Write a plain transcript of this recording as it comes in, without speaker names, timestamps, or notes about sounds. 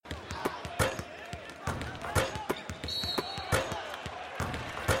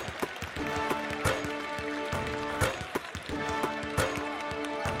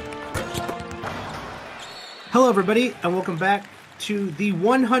Hello, everybody, and welcome back to the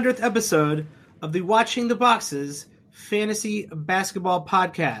 100th episode of the Watching the Boxes Fantasy Basketball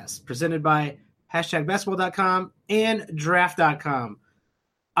Podcast, presented by #basketball.com and draft.com.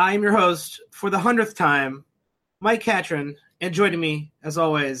 I'm your host for the 100th time, Mike Catron, and joining me, as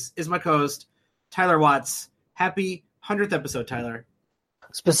always, is my co-host, Tyler Watts. Happy 100th episode, Tyler.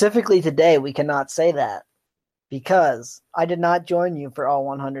 Specifically today, we cannot say that because I did not join you for all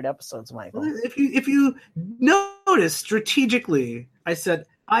 100 episodes, Michael. Well, if you notice strategically, I said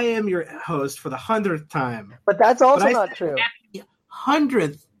I am your host for the 100th time. But that's also not true.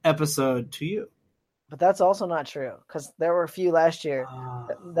 100th episode to you. But that's also not true because there were a few last year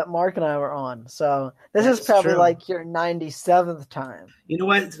that Mark and I were on. So this is probably like your 97th time. You know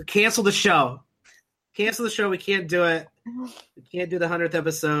what? Cancel the show. Cancel the show. We can't do it. We can't do the 100th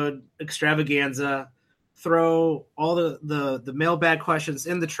episode extravaganza. Throw all the mailbag questions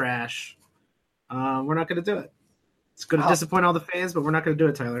in the trash. We're not going to do it. It's going to disappoint all the fans, but we're not going to do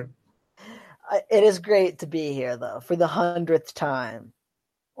it, Tyler. It is great to be here, though, for the 100th time.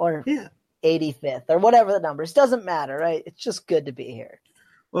 Or 85th, or whatever the numbers. Doesn't matter, right? It's just good to be here.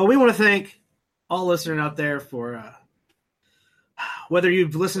 Well, we want to thank all listeners out there for whether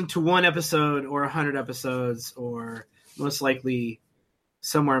you've listened to one episode or 100 episodes or most likely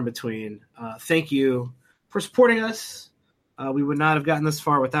somewhere in between. Thank you for supporting us. We would not have gotten this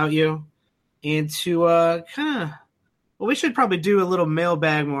far without you. And to we should probably do a little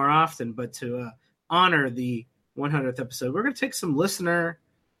mailbag more often, but to honor the 100th episode, we're going to take some listener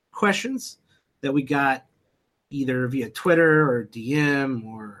questions that we got either via Twitter or DM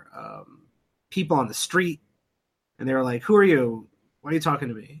or people on the street. And they were like, "Who are you? Why are you talking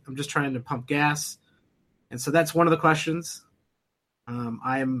to me? I'm just trying to pump gas." And so that's one of the questions.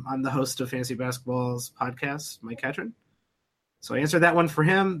 I'm the host of Fantasy Basketball's podcast, Mike Catron. So I answered that one for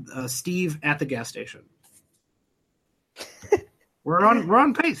him, Steve at the gas station. We're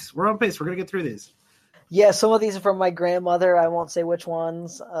on pace. We're on pace. We're going to get through these. Yeah, some of these are from my grandmother. I won't say which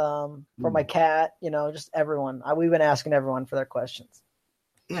ones. From my cat, just everyone. We've been asking everyone for their questions.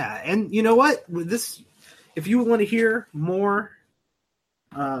 Yeah, and you know what? With this, if you want to hear more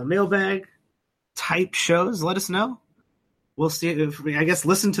mailbag type shows, let us know. We'll see.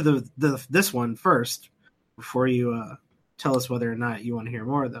 Listen to this one first before you tell us whether or not you want to hear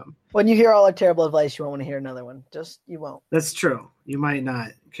more of them. When you hear all our terrible advice, you won't want to hear another one. You won't. That's true. You might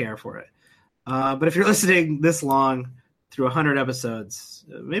not care for it. But if you're listening this long through 100 episodes,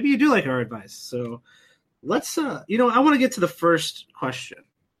 maybe you do like our advice. So let's, I want to get to the first question.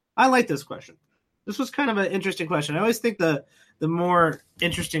 I like this question. This was kind of an interesting question. I always think the more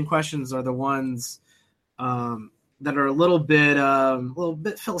interesting questions are the ones that are a little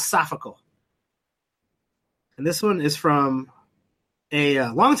bit philosophical. And this one is from a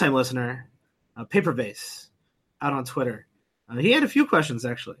longtime listener, Paper Base, out on Twitter. He had a few questions,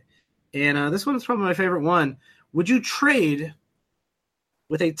 actually. And this one's probably my favorite one. Would you trade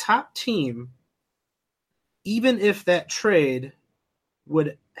with a top team even if that trade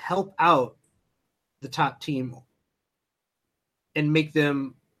would help out the top team and make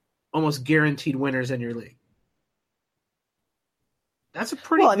them almost guaranteed winners in your league? That's a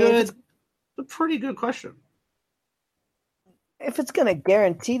pretty good question. If it's going to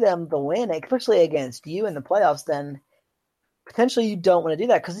guarantee them the win, especially against you in the playoffs, then potentially you don't want to do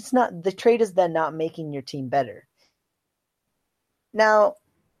that because the trade is then not making your team better. Now,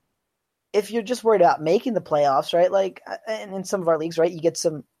 if you're just worried about making the playoffs, right? Like, and in some of our leagues, right, you get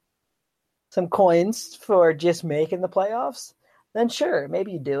some coins for just making the playoffs, then sure,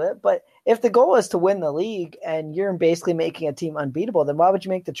 maybe you do it. But if the goal is to win the league and you're basically making a team unbeatable, then why would you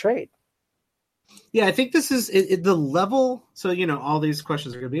make the trade? Yeah, I think this is the level. So, all these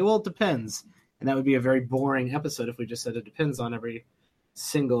questions are going to be, well, it depends. And that would be a very boring episode if we just said it depends on every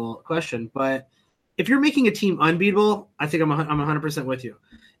single question. But if you're making a team unbeatable, I think I'm 100% with you.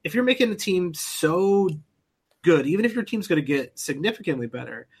 If you're making a team so good, even if your team's going to get significantly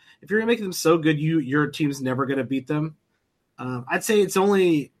better, if you're making them so good, your team's never going to beat them. I'd say it's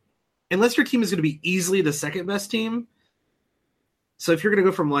only unless your team is going to be easily the second best team. So if you're going to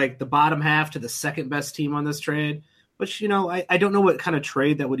go from like the bottom half to the second best team on this trade, which, I don't know what kind of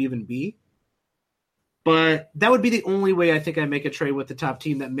trade that would even be. But that would be the only way I think I make a trade with the top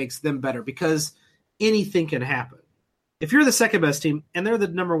team that makes them better because anything can happen. If you're the second best team and they're the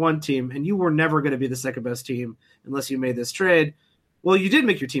number one team and you were never going to be the second best team unless you made this trade, well, you did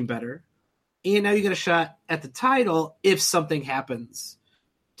make your team better. And now you get a shot at the title if something happens.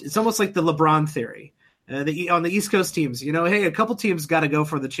 It's almost like the LeBron theory. On the East Coast teams, hey, a couple teams got to go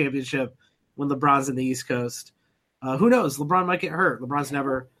for the championship when LeBron's in the East Coast. Who knows? LeBron might get hurt. LeBron's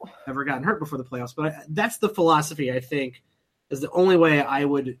never ever gotten hurt before the playoffs, but that's the philosophy I think is the only way I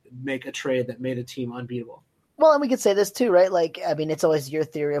would make a trade that made a team unbeatable. Well, and we could say this too, right? Like, I mean, it's always your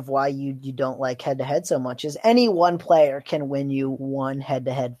theory of why you don't like head to head so much is any one player can win you one head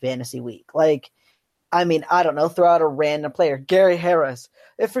to head fantasy week. Like, I mean, I don't know, throw out a random player, Gary Harris.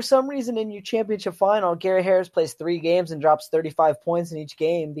 If for some reason in your championship final, Gary Harris plays 3 games and drops 35 points in each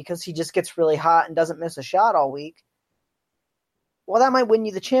game because he just gets really hot and doesn't miss a shot all week, well, that might win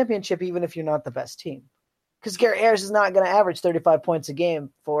you the championship even if you're not the best team. Because Gary Harris is not going to average 35 points a game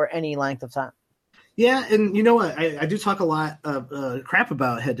for any length of time. Yeah, and you know what? I do talk a lot of crap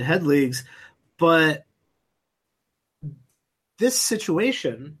about head-to-head leagues, but this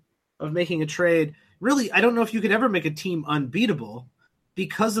situation of making a trade, really, I don't know if you could ever make a team unbeatable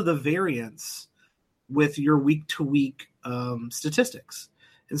because of the variance with your week-to-week statistics.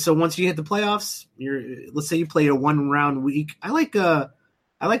 And so once you hit the playoffs, let's say you play a 1-round week. I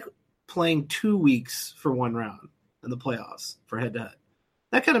like playing 2 weeks for 1 round in the playoffs for head-to-head.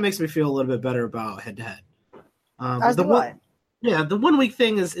 That kind of makes me feel a little bit better about head-to-head. As do I. Yeah, the 1 week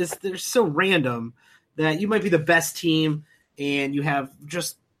thing is they're so random that you might be the best team and you have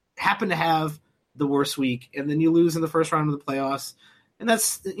just happen to have the worst week, and then you lose in the first round of the playoffs. And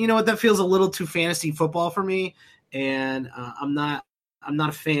that's, you know what, that feels a little too fantasy football for me, and I'm not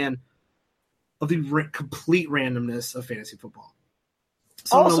a fan of the complete randomness of fantasy football.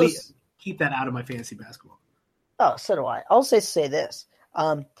 So I'm going to keep that out of my fantasy basketball. Oh, so do I. I'll say this.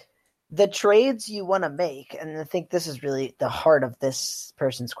 The trades you want to make, and I think this is really the heart of this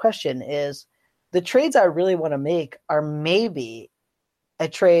person's question, is the trades I really want to make are maybe a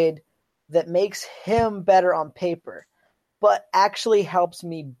trade that makes him better on paper, but actually helps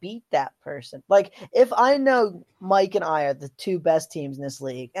me beat that person. Like, if I know Mike and I are the 2 best teams in this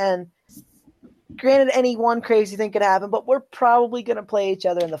league, and granted any one crazy thing could happen, but we're probably going to play each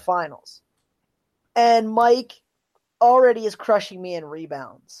other in the finals. And Mike already is crushing me in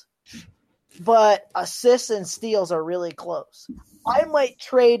rebounds, but assists and steals are really close. I might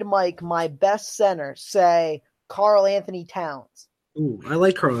trade Mike my best center, say Karl Anthony Towns. Ooh, I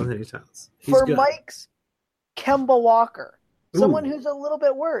like Karl Anthony Towns. He's for good. Mike's Kemba Walker, someone who's a little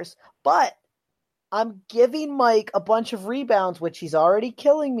bit worse. But I'm giving Mike a bunch of rebounds, which he's already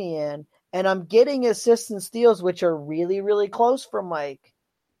killing me in, and I'm getting assists and steals, which are really, really close for Mike.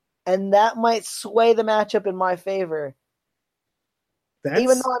 And that might sway the matchup in my favor,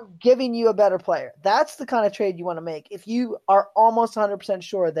 even though I'm giving you a better player. That's the kind of trade you want to make if you are almost 100%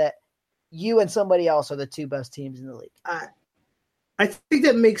 sure that you and somebody else are the 2 best teams in the league. I think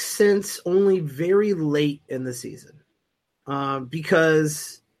that makes sense only very late in the season,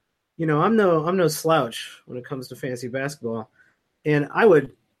 because I'm no slouch when it comes to fantasy basketball, and I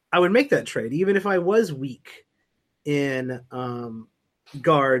would make that trade even if I was weak in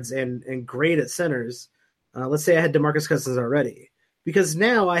guards and great at centers. Let's say I had DeMarcus Cousins already, because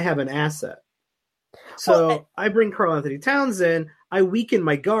now I have an asset. So I bring Karl Anthony Towns in. I weaken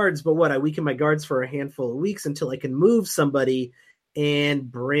my guards, but I weaken my guards for a handful of weeks until I can move somebody and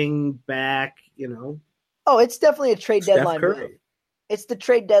bring back, Oh, it's definitely a trade Steph deadline Curry. move. It's the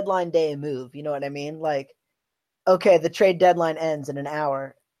trade deadline day move. You know what I mean? Like, okay, the trade deadline ends in an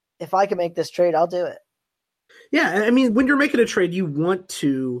hour. If I can make this trade, I'll do it. Yeah, I mean, when you're making a trade, you want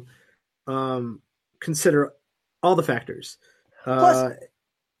to consider all the factors. Plus,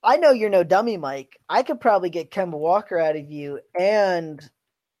 I know you're no dummy, Mike. I could probably get Kemba Walker out of you and,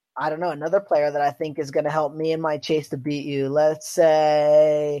 I don't know, another player that I think is going to help me in my chase to beat you. Let's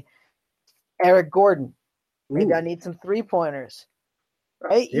say Eric Gordon. Maybe I need some 3-pointers,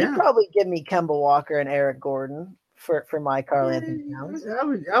 right? Yeah. You'd probably give me Kemba Walker and Eric Gordon for my Karl Anthony Towns.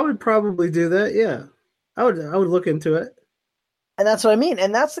 I would probably do that. Yeah, I would look into it. And that's what I mean.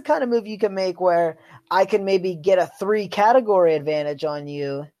 And that's the kind of move you can make where I can maybe get a 3-category advantage on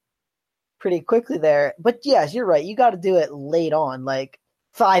you pretty quickly there. But yes, you're right. You got to do it late on, like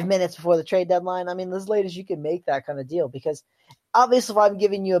 5 minutes before the trade deadline. I mean, as late as you can make that kind of deal, because obviously if I'm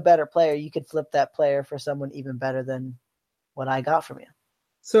giving you a better player, you could flip that player for someone even better than what I got from you.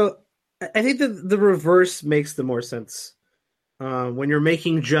 So I think that the reverse makes the more sense when you're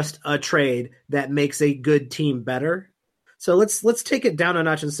making just a trade that makes a good team better. So let's take it down a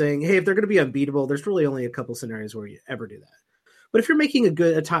notch and saying, hey, if they're going to be unbeatable, there's really only a couple scenarios where you ever do that. But if you're making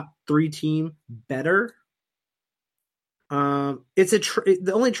a top 3 team better, it's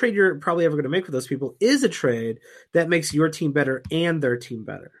the only trade you're probably ever going to make with those people is a trade that makes your team better and their team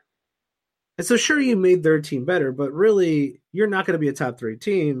better. And so sure, you made their team better, but really you're not going to be a top 3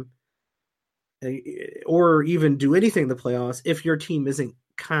 team or even do anything in the playoffs if your team isn't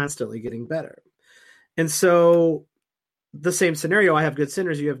constantly getting better. And so the same scenario. I have good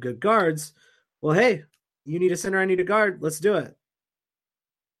centers, you have good guards. Well, hey, you need a center, I need a guard. Let's do it.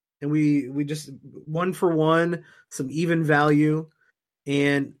 And we just 1-for-1, some even value,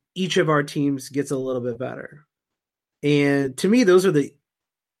 and each of our teams gets a little bit better. And to me, those are the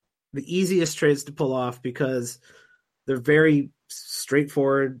easiest trades to pull off because they're very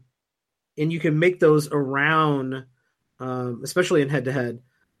straightforward, and you can make those around, especially in head-to-head,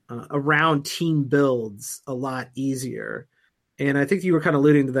 around team builds a lot easier. And I think you were kind of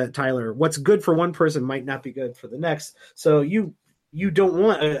alluding to that, Tyler. What's good for one person might not be good for the next. So you don't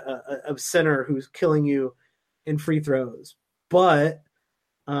want a center who's killing you in free throws, but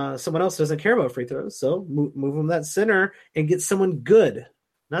someone else doesn't care about free throws. So move them that center and get someone good,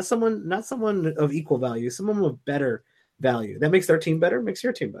 not someone of equal value, someone of better value. That makes their team better, makes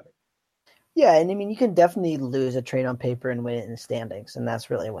your team better. Yeah, and I mean, you can definitely lose a trade on paper and win it in the standings, and that's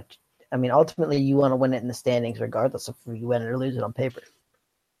really ultimately you want to win it in the standings regardless of if you win it or lose it on paper.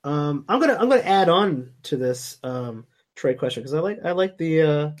 I'm gonna add on to this trade question because I like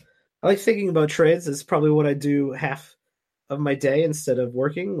thinking about trades. It's probably what I do half of my day instead of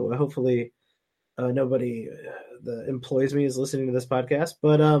working. Hopefully, nobody that employs me is listening to this podcast.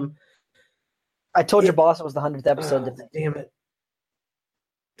 But I told your boss it was the 100th episode. Damn it,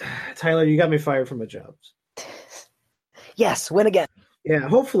 Tyler, you got me fired from my job. Yes, win again. Yeah,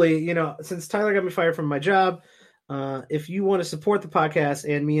 hopefully, since Tyler got me fired from my job, if you want to support the podcast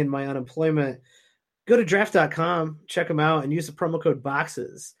and me in my unemployment, go to draft.com, check them out, and use the promo code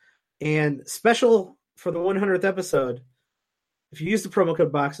BOXES. And special for the 100th episode, if you use the promo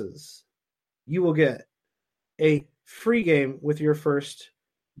code BOXES, you will get a free game with your first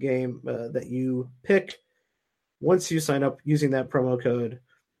game that you pick once you sign up using that promo code.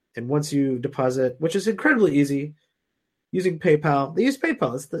 And once you deposit, which is incredibly easy, using PayPal. They use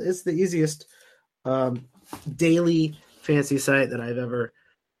PayPal. It's the easiest daily fantasy site that I've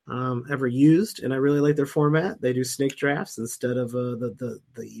ever used, and I really like their format. They do snake drafts instead of the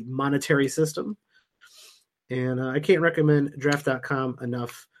monetary system, and I can't recommend draft.com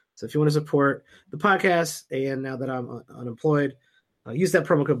enough. So if you want to support the podcast, and now that I'm unemployed, use that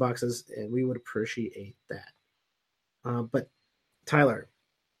promo code BOXES, and we would appreciate that. But Tyler,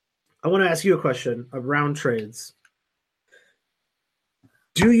 I want to ask you a question around trades.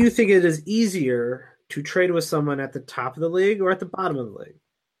 Do you think it is easier to trade with someone at the top of the league or at the bottom of the league?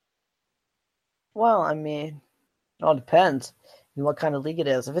 Well, I mean, it all depends on what kind of league it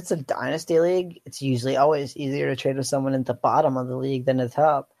is. If it's a dynasty league, it's usually always easier to trade with someone at the bottom of the league than the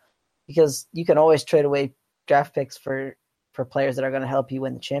top because you can always trade away draft picks for players that are going to help you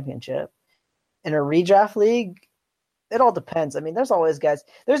win the championship. In a redraft league, it all depends. I mean, there's always guys.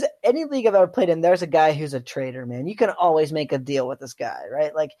 There's any league I've ever played in, there's a guy who's a trader, man. You can always make a deal with this guy,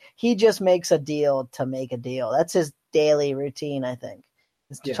 right? Like, he just makes a deal to make a deal. That's his daily routine, I think,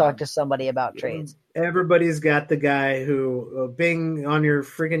 is to talk to somebody about trades. Everybody's got the guy who bing on your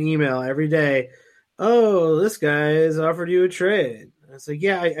freaking email every day. Oh, this guy has offered you a trade. I was like,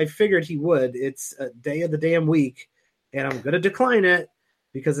 yeah, I figured he would. It's a day of the damn week, and I'm going to decline it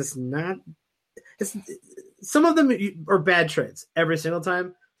because it's not – some of them are bad trades every single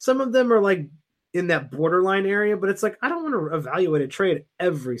time. Some of them are like in that borderline area, but it's like I don't want to evaluate a trade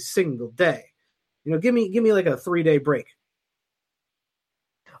every single day. Give me like a 3-day break.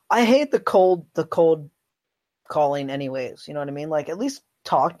 I hate the cold calling anyways. You know what I mean? Like, at least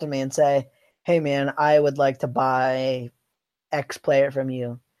talk to me and say, hey man, I would like to buy X player from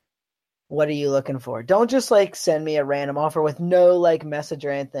you. What are you looking for? Don't just like send me a random offer with no like message or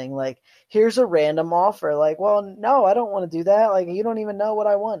anything. Like, here's a random offer. Like, well, no, I don't want to do that. Like, you don't even know what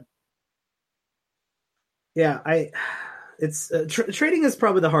I want. Yeah, it's trading is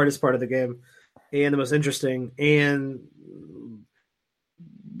probably the hardest part of the game and the most interesting and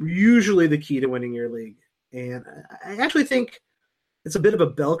usually the key to winning your league. And I actually think it's a bit of a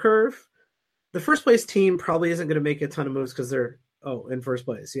bell curve. The first place team probably isn't going to make a ton of moves because they're in first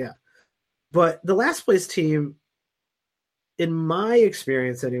place. Yeah. But the last place team, in my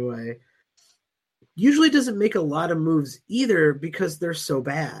experience anyway, usually doesn't make a lot of moves either because they're so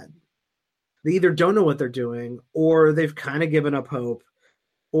bad. They either don't know what they're doing or they've kind of given up hope,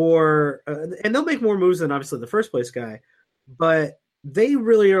 or and they'll make more moves than obviously the first place guy, but they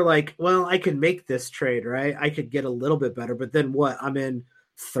really are like, well, I can make this trade, right? I could get a little bit better, but then what? I'm in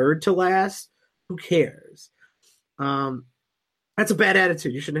third to last. Who cares? That's a bad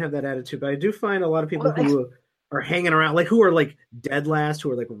attitude. You shouldn't have that attitude. But I do find a lot of people who are hanging around, like who are like dead last, who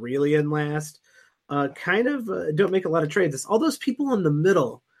are like really in last, kind of don't make a lot of trades. It's all those people in the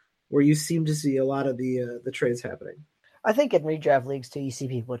middle where you seem to see a lot of the trades happening. I think in redraft leagues too, you see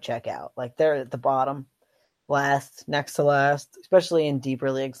people check out. Like, they're at the bottom. last, next to last, especially in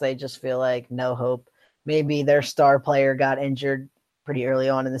deeper leagues. They just feel like no hope. Maybe their star player got injured pretty early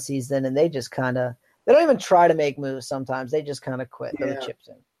on in the season, and they just kind of they don't even try to make moves. Sometimes they just kind of quit, throw the chips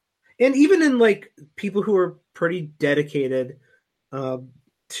in. And even in like people who are pretty dedicated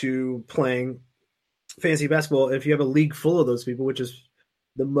to playing fantasy basketball, if you have a league full of those people, which is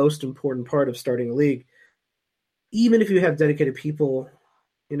the most important part of starting a league, even if you have dedicated people,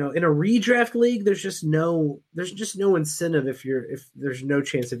 in a redraft league, there's just no incentive if there's no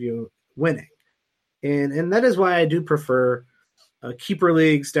chance of you winning, and that is why I do prefer keeper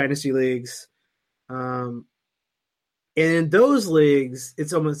leagues, dynasty leagues. And in those leagues,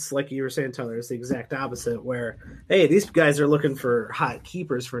 it's almost like you were saying, Tyler, it's the exact opposite where, hey, these guys are looking for hot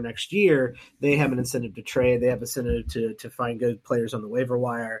keepers for next year. They have an incentive to trade. They have an incentive to find good players on the waiver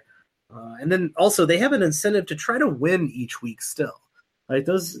wire. And then also they have an incentive to try to win each week still. Like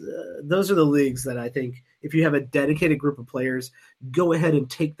those are the leagues that I think if you have a dedicated group of players, go ahead and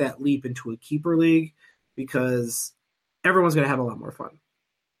take that leap into a keeper league because everyone's going to have a lot more fun.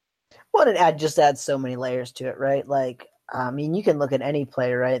 Well, it just adds so many layers to it, right? Like, I mean, you can look at any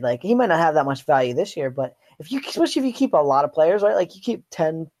player, right? Like, he might not have that much value this year, but especially if you keep a lot of players, right? Like, you keep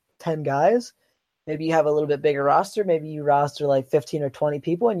 10 guys, maybe you have a little bit bigger roster. Maybe you roster like 15 or 20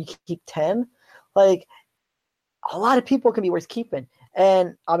 people and you keep 10. Like, a lot of people can be worth keeping.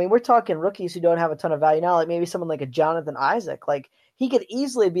 And, I mean, we're talking rookies who don't have a ton of value now, like maybe someone like a Jonathan Isaac. Like, he could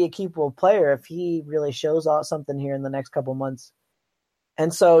easily be a keepable player if he really shows out something here in the next couple months.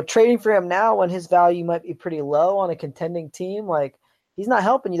 And so trading for him now when his value might be pretty low on a contending team, like he's not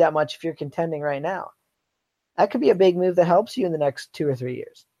helping you that much if you're contending right now. That could be a big move that helps you in the next 2 or 3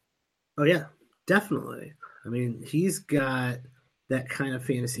 years. Oh, yeah, definitely. I mean, he's got that kind of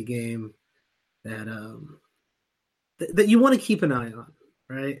fantasy game that that you want to keep an eye on,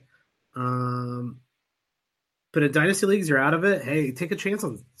 right? But in dynasty leagues, you're out of it. Hey, take a chance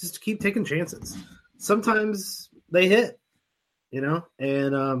on just keep taking chances. Sometimes they hit.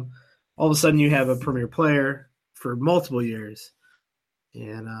 And all of a sudden you have a premier player for multiple years.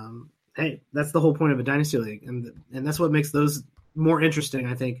 And, hey, that's the whole point of a dynasty league. And that's what makes those more interesting,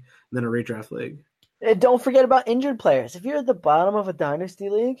 I think, than a redraft league. And don't forget about injured players. If you're at the bottom of a dynasty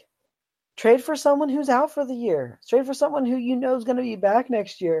league, trade for someone who's out for the year. Trade for someone who you know is going to be back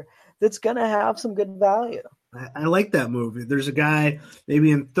next year that's going to have some good value. I like that move. There's a guy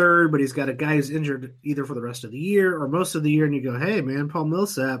maybe in third, but he's got a guy who's injured either for the rest of the year or most of the year, and you go, hey, man, Paul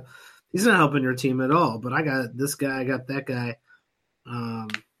Millsap, he's not helping your team at all, but I got this guy, I got that guy.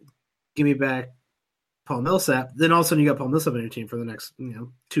 Give me back Paul Millsap. Then all of a sudden you got Paul Millsap on your team for the next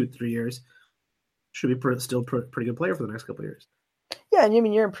 2-3 years. Should be still pretty good player for the next couple of years. Yeah, and I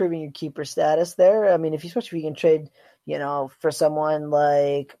mean, you're improving your keeper status there. I mean, especially if you can trade, for someone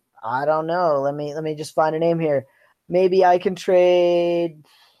like, I don't know. Let me just find a name here. Maybe I can trade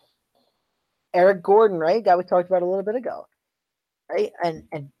Eric Gordon, right? Guy we talked about a little bit ago, right? And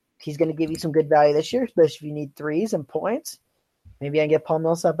he's going to give you some good value this year, especially if you need threes and points. Maybe I can get Paul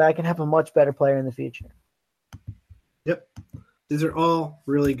Millsap back and have a much better player in the future. Yep. These are all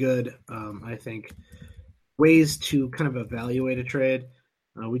really good, I think, ways to kind of evaluate a trade.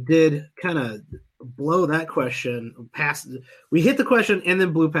 We did kind of blow that question past. We hit the question and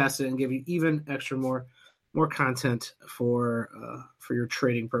then blew past it and give you even extra more content for your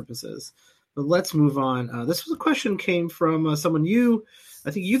trading purposes. But let's move on. This was a question came from someone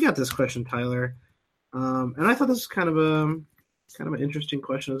I think you got this question, Tyler, and I thought this was kind of an interesting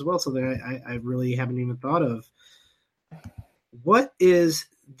question as well. Something I really haven't even thought of. What is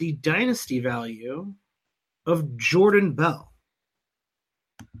the dynasty value of Jordan Bell?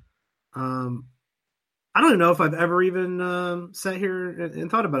 I don't know if I've ever even sat here and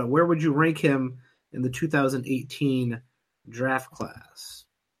thought about it. Where would you rank him in the 2018 draft class?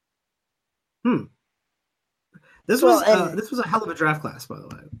 This was a hell of a draft class, by the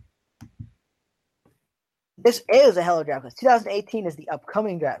way. This is a hell of a draft class. 2018 is the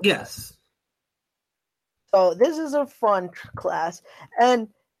upcoming draft class. Yes. So this is a fun class. And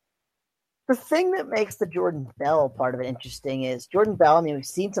the thing that makes the Jordan Bell part of it interesting is Jordan Bell, I mean, we've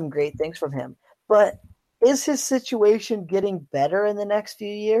seen some great things from him, but is his situation getting better in the next few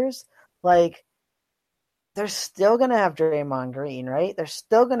years? Like, they're still going to have Draymond Green, right? They're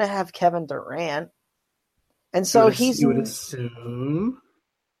still going to have Kevin Durant. And so you would assume.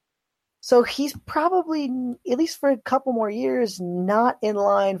 So he's probably, at least for a couple more years, not in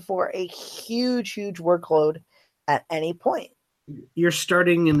line for a huge, huge workload at any point. You're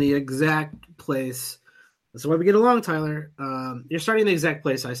starting in the exact place. That's why we get along, Tyler. You're starting in the exact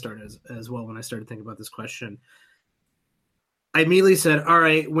place I started as well when I started thinking about this question. I immediately said, all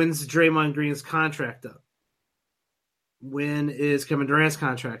right, when's Draymond Green's contract up? When is Kevin Durant's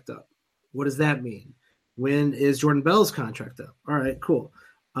contract up? What does that mean? When is Jordan Bell's contract up? All right, cool.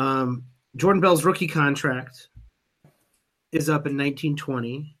 Jordan Bell's rookie contract is up in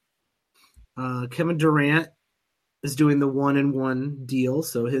 1920. Kevin Durant is doing the 1-and-1 deal,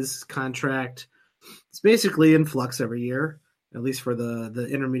 so his contract is basically in flux every year, at least for the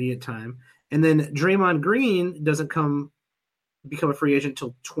intermediate time. And then Draymond Green doesn't become a free agent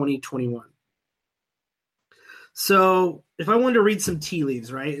until 2021. So if I wanted to read some tea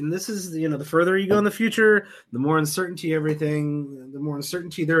leaves, right, and this is, the further you go in the future, the more uncertainty the more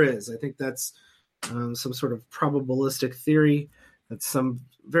uncertainty there is. I think that's some sort of probabilistic theory that some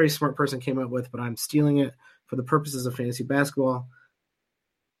very smart person came up with, but I'm stealing it for the purposes of fantasy basketball.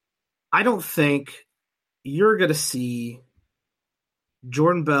 I don't think you're going to see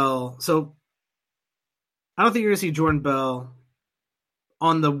Jordan Bell. So I don't think you're going to see Jordan Bell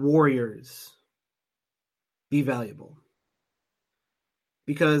on the Warriors be valuable.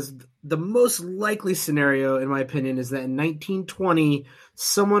 Because the most likely scenario, in my opinion, is that in 1920,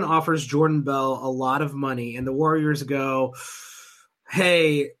 someone offers Jordan Bell a lot of money, and the Warriors go,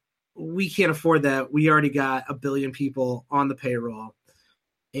 hey, we can't afford that. We already got 1 billion people on the payroll,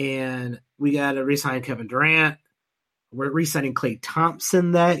 and we got to re-sign Kevin Durant. We're re-signing Klay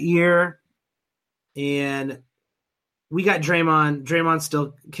Thompson that year, and we got Draymond. Draymond's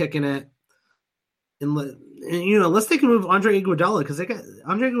still kicking it. And unless they can move Andre Iguodala, because they got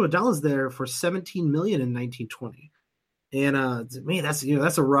Andre Iguodala's there for $17 million in 1920, and man, that's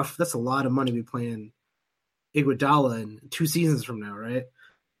a lot of money to be playing Iguodala in 2 seasons from now, right?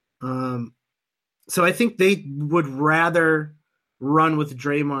 So I think they would rather run with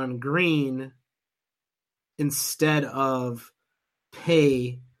Draymond Green instead of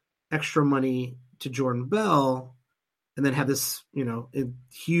pay extra money to Jordan Bell. And then have this,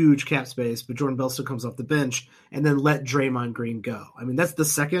 huge cap space, but Jordan Bell still comes off the bench, and then let Draymond Green go. I mean, that's the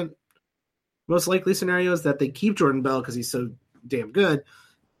second most likely scenario, is that they keep Jordan Bell because he's so damn good,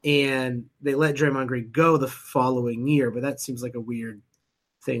 and they let Draymond Green go the following year. But that seems like a weird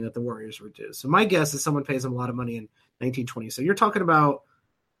thing that the Warriors would do. So my guess is someone pays them a lot of money in 1920. So you're talking about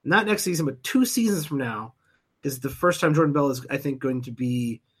not next season, but 2 seasons from now is the first time Jordan Bell is, I think, going to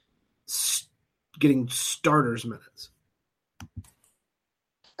be getting starters minutes.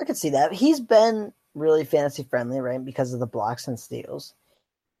 I could see that. He's been really fantasy friendly, right? Because of the blocks and steals.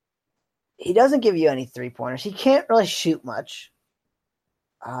 He doesn't give you any 3-pointers. He can't really shoot much.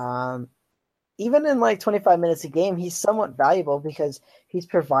 Even in 25 minutes a game, he's somewhat valuable because he's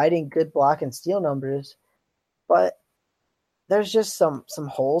providing good block and steal numbers. But there's just some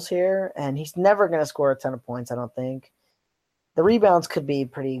holes here, and he's never going to score a ton of points, I don't think. The rebounds could be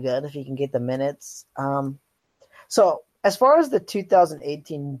pretty good if he can get the minutes. So as far as the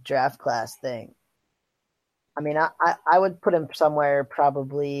 2018 draft class thing, I mean, I would put him somewhere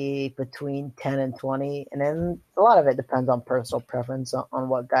probably between 10 and 20. And then a lot of it depends on personal preference on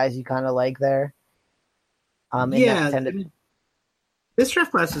what guys you kind of like there. This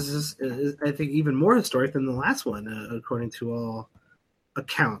draft class is, I think, even more historic than the last one, according to all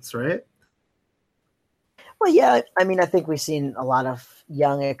accounts, right? Well, yeah, I mean, I think we've seen a lot of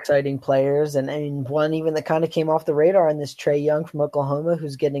young, exciting players, and I mean, one even that kind of came off the radar in this Trae Young from Oklahoma,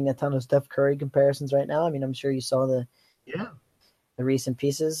 who's getting a ton of Steph Curry comparisons right now. I mean, I'm sure you saw the recent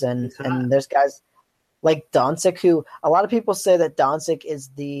pieces, and there's guys like Doncic, who a lot of people say that Doncic is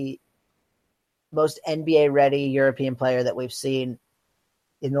the most NBA-ready European player that we've seen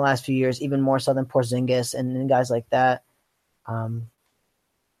in the last few years, even more so than Porzingis and guys like that. I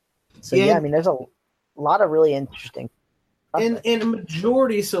mean, there's a lot of really interesting and a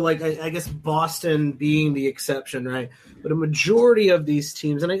majority, so I guess Boston being the exception, right? But a majority of these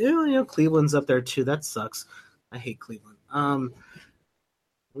teams, and Cleveland's up there too. That sucks. I hate Cleveland.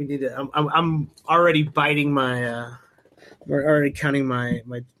 We need to. I'm already biting my. We're already counting my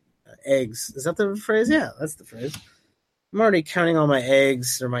eggs. Is that the phrase? Yeah, that's the phrase. I'm already counting all my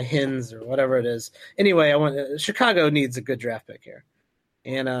eggs or my hens or whatever it is. Anyway, Chicago needs a good draft pick here.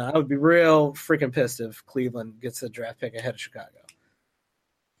 And I would be real freaking pissed if Cleveland gets a draft pick ahead of Chicago.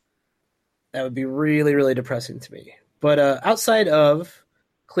 That would be really, really depressing to me. But outside of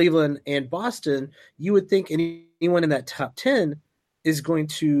Cleveland and Boston, you would think anyone in that top 10 is going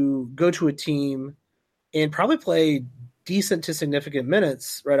to go to a team and probably play decent to significant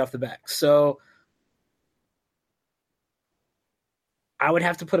minutes right off the bat. So I would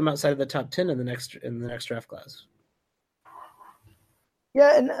have to put him outside of the top 10 in the next draft class.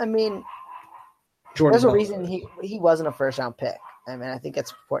 Yeah, and I mean, Jordan there's a reason he wasn't a first-round pick. I mean, I think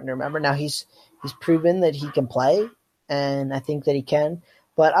that's important to remember. Now he's proven that he can play, and I think that he can.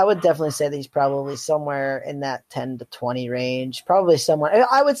 But I would definitely say that he's probably somewhere in that 10 to 20 range. Probably somewhere.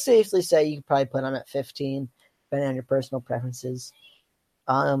 I would safely say you could probably put him at 15, depending on your personal preferences.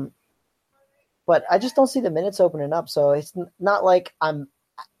 Um, but I just don't see the minutes opening up. So it's not like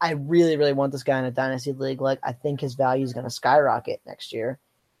I really, really want this guy in a dynasty league. Like, I think his value is going to skyrocket next year.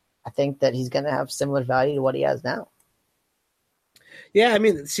 I think that he's going to have similar value to what he has now. Yeah, I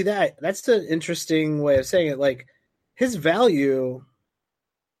mean, see that's an interesting way of saying it. Like, his value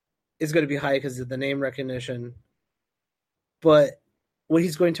is going to be high because of the name recognition, but what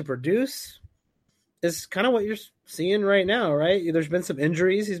he's going to produce is kind of what you're seeing right now, right? There's been some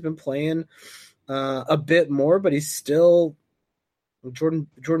injuries. He's been playing a bit more, but he's still Jordan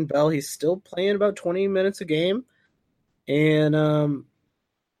Bell. He's still playing about 20 minutes a game, and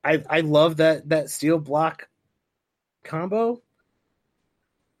I love that steal block combo.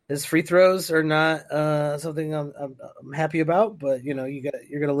 His free throws are not something I'm happy about, but you're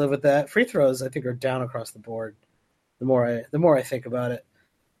gonna live with that. Free throws I think are down across the board. The more I think about it,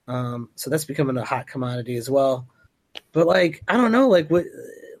 so that's becoming a hot commodity as well. But like I don't know, like what?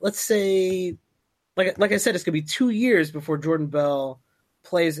 Let's say, like I said, it's gonna be 2 years before Jordan Bell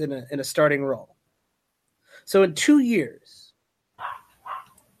plays in a starting role. So in 2 years,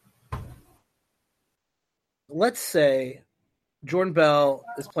 let's say Jordan Bell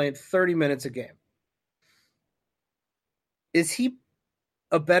is playing 30 minutes a game. Is he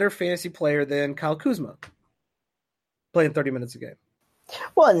a better fantasy player than Kyle Kuzma playing 30 minutes a game?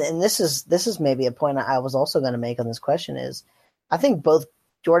 Well, and this is maybe a point I was also going to make on this question is I think both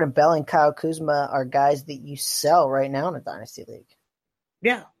Jordan Bell and Kyle Kuzma are guys that you sell right now in a dynasty league.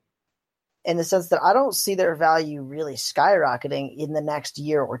 Yeah. In the sense that I don't see their value really skyrocketing in the next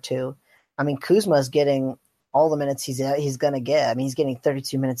year or two. I mean, Kuzma is getting all the minutes he's going to get. I mean, he's getting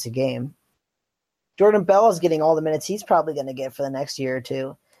 32 minutes a game. Jordan Bell is getting all the minutes he's probably going to get for the next year or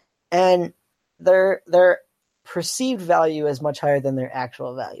two. And their perceived value is much higher than their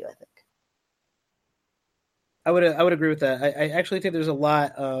actual value, I think. I would agree with that. I actually think there's a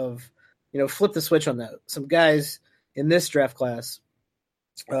lot of, flip the switch on that. Some guys in this draft class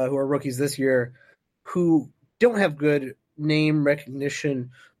who are rookies this year who don't have good name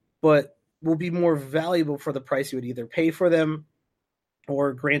recognition, but will be more valuable for the price you would either pay for them,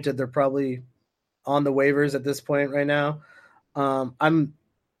 or granted, they're probably on the waivers at this point right now. I'm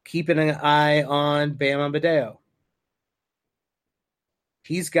keeping an eye on Bam Adebayo.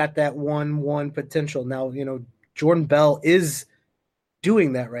 He's got that 1-1 potential. Now, Jordan Bell is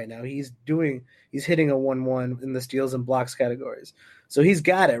doing that right now. He's hitting a 1-1 in the steals and blocks categories. So he's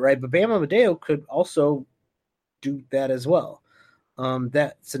got it, right? But Bam Adebayo could also do that as well.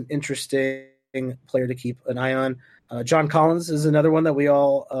 That's an interesting player to keep an eye on. John Collins is another one that we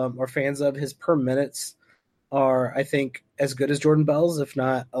all are fans of. His per minutes are, I think, as good as Jordan Bell's, if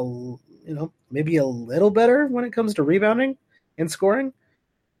not maybe a little better when it comes to rebounding and scoring.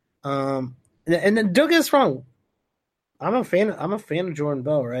 And then don't get us wrong, I'm a fan of Jordan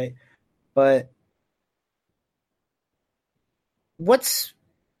Bell, right? But let's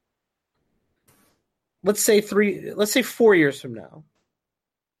say 4 years from now,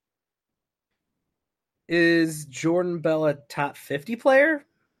 is Jordan Bell a top 50 player?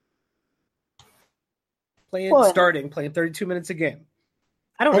 Playing 32 minutes a game.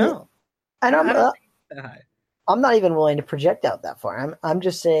 I don't know. And I don't think it's that high. I'm not even willing to project out that far. I'm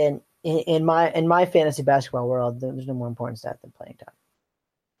just saying in my fantasy basketball world, there's no more important stat than playing time,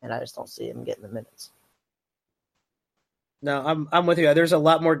 and I just don't see him getting the minutes. No, I'm with you. There's a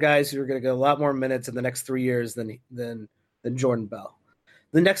lot more guys who are going to get a lot more minutes in the next 3 years than Jordan Bell.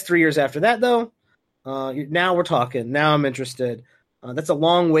 The next 3 years after that, though, now we're talking. Now I'm interested. That's a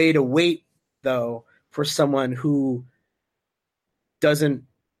long way to wait, though, for someone who doesn't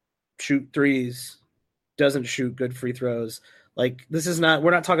shoot threes, doesn't shoot good free throws. Like,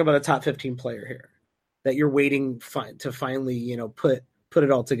 we're not talking about a top 15 player here that you're waiting to finally, put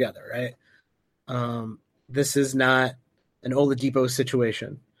it all together, right? This is not an Oladipo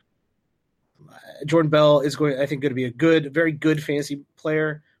situation. Jordan Bell is going to be a very good fantasy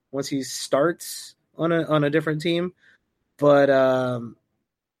player once he starts on a different team. But,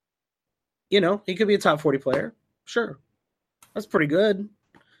 he could be a top 40 player. Sure. That's pretty good.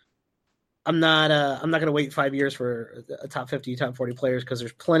 I'm not going to wait 5 years for a top 50, top 40 players, because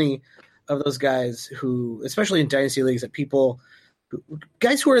there's plenty of those guys who, especially in dynasty leagues,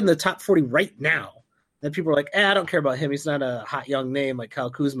 guys who are in the top 40 right now, that people are like, I don't care about him. He's not a hot young name like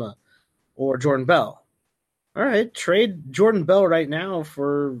Kyle Kuzma or Jordan Bell. All right, trade Jordan Bell right now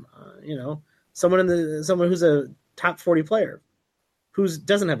for someone who's a top 40 player who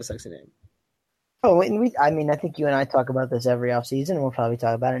doesn't have a sexy name. Oh, and I think you and I talk about this every offseason, and we'll probably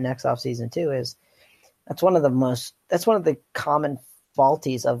talk about it next offseason too. That's one of the common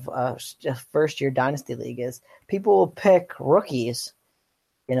faulties of first year dynasty league is people will pick rookies,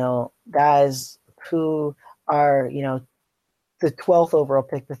 guys who are the 12th overall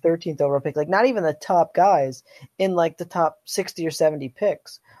pick, the 13th overall pick, like not even the top guys in like the top 60 or 70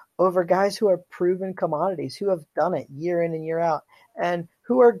 picks over guys who are proven commodities, who have done it year in and year out, and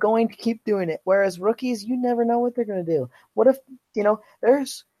who are going to keep doing it. Whereas rookies, you never know what they're going to do. What if,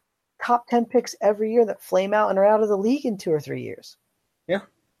 there's top 10 picks every year that flame out and are out of the league in 2 or 3 years. Yeah.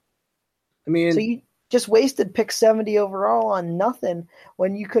 So you just wasted pick 70 overall on nothing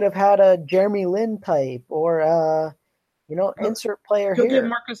when you could have had a Jeremy Lin type or insert player go get here.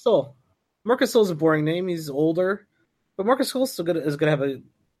 Marcus Sol. Marcus Sol's a boring name. He's older, but Marcus Sol is going to have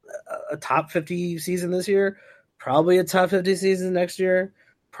a top 50 season this year, probably a top 50 season next year,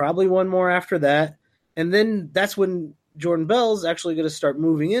 probably one more after that. And then that's when Jordan Bell's actually going to start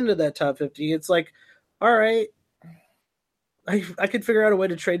moving into that top 50. It's like, all right, I could figure out a way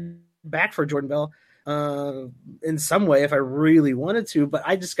to trade back for Jordan Bell in some way if I really wanted to, but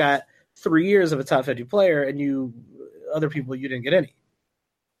I just got 3 years of a top 50 player, and other people, you didn't get any.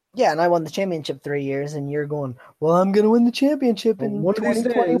 Yeah, and I won the championship 3 years, and you're going, well, I'm going to win the championship in One of these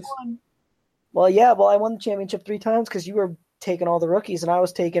 2021. days. Well, yeah, I won the championship 3 times because you were taking all the rookies, and I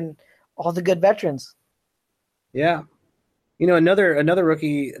was taking all the good veterans. Yeah. Another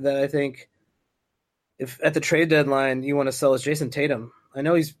rookie that I think if at the trade deadline you want to sell is Jason Tatum. I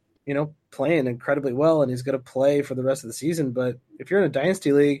know he's, playing incredibly well and he's going to play for the rest of the season, but if you're in a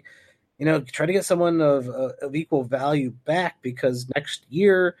dynasty league, try to get someone of equal value back because next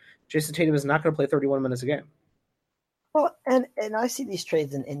year Jason Tatum is not going to play 31 minutes a game. Well, and I see these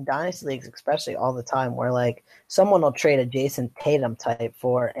trades in dynasty leagues, especially all the time, where like someone will trade a Jason Tatum type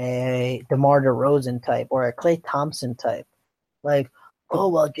for a DeMar DeRozan type or a Klay Thompson type. Like, oh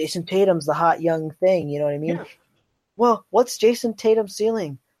well, Jason Tatum's the hot young thing. You know what I mean? Yeah. Well, what's Jason Tatum's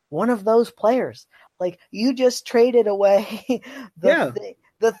ceiling? One of those players. Like you just traded away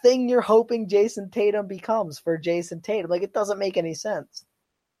the thing you're hoping Jason Tatum becomes for Jason Tatum. Like it doesn't make any sense.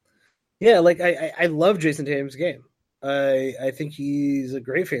 Yeah, like I love Jason Tatum's game. I think he's a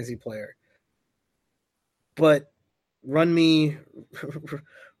great fantasy player. But run me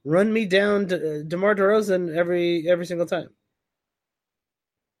down to DeMar DeRozan every single time.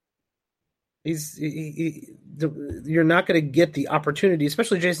 You're not going to get the opportunity,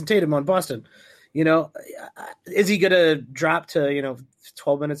 especially Jason Tatum on Boston. Is he going to drop to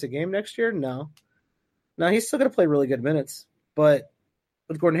 12 minutes a game next year? No, he's still going to play really good minutes. But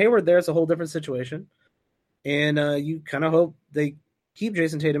with Gordon Hayward there, it's a whole different situation. And you kind of hope they keep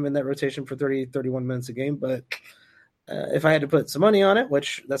Jason Tatum in that rotation for 30, 31 minutes a game. But if I had to put some money on it,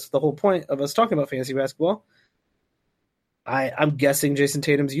 which that's the whole point of us talking about fantasy basketball, I'm guessing Jason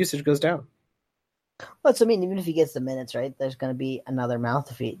Tatum's usage goes down. Well, even if he gets the minutes, right, there's going to be another mouth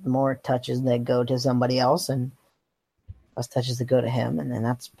to feed. More touches that go to somebody else and less touches that go to him. And then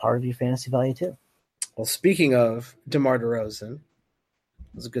that's part of your fantasy value too. Well, speaking of DeMar DeRozan,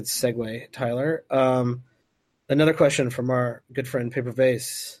 that was a good segue, Tyler. Another question from our good friend Paper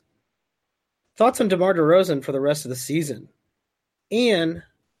Vase. Thoughts on DeMar DeRozan for the rest of the season? And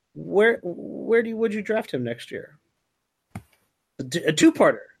where would you draft him next year? A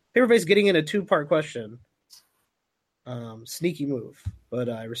two-parter. Paper Vase getting in a two-part question. Sneaky move, but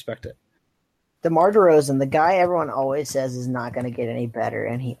I respect it. DeMar DeRozan, the guy everyone always says is not going to get any better,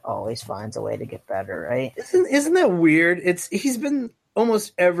 and he always finds a way to get better, right? Isn't that weird? He's been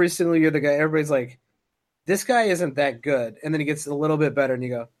almost every single year the guy. Everybody's like, this guy isn't that good, and then he gets a little bit better, and you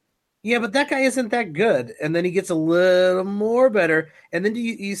go, yeah, but that guy isn't that good, and then he gets a little more better, and then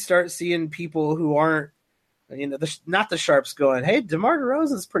you start seeing people who aren't, not the sharps going, hey, DeMar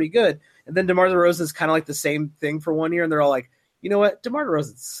DeRozan's pretty good, and then DeMar DeRozan's kind of like the same thing for 1 year, and they're all like, you know what, DeMar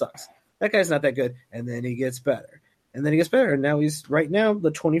DeRozan sucks. That guy's not that good, and then he gets better, and now he's right now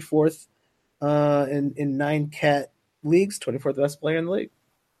the 24th in 9-cat leagues, 24th best player in the league.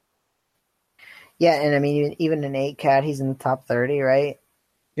 Yeah, and even in 8-cat, he's in the top 30, right?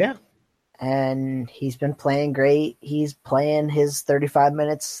 Yeah. And he's been playing great. He's playing his 35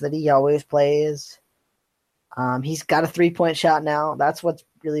 minutes that he always plays. He's got a 3-point shot now. That's what's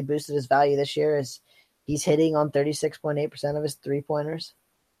really boosted his value this year is he's hitting on 36.8% of his 3-pointers.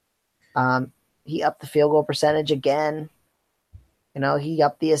 He upped the field goal percentage again. He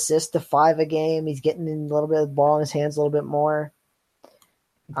upped the assist to 5 a game. He's getting a little bit of the ball in his hands a little bit more.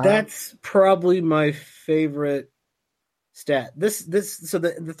 That's probably my favorite stat. So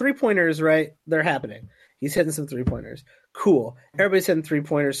the 3-pointers, right? They're happening. He's hitting some 3-pointers. Cool. Everybody's hitting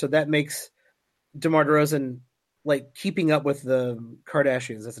 3-pointers, so that makes DeMar DeRozan like keeping up with the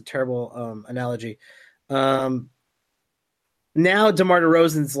Kardashians. That's a terrible analogy. Now DeMar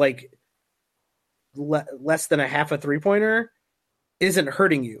DeRozan's like less than a half a 3-pointer isn't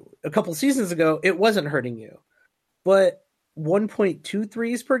hurting you. A couple seasons ago, it wasn't hurting you. But 1.2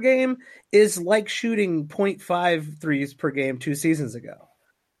 threes per game is like shooting 0.5 threes per game 2 seasons ago.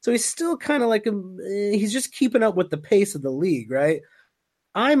 So he's still kind of like he's just keeping up with the pace of the league, right?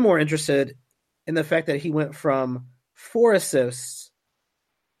 I'm more interested in the fact that he went from 4 assists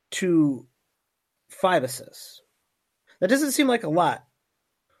to 5 assists. That doesn't seem like a lot,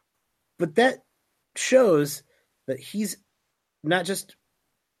 but that shows that he's not just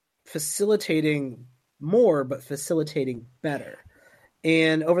facilitating more, but facilitating better.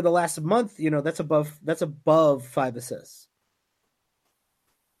 And over the last month, that's above 5 assists.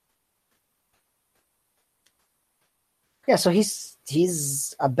 Yeah, so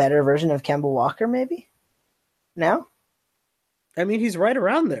he's a better version of Kemba Walker, maybe now. I mean, he's right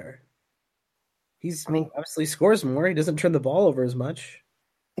around there. Obviously scores more. He doesn't turn the ball over as much.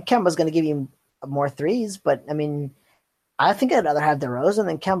 Kemba's going to give you more threes, but I mean, I think I'd rather have DeRozan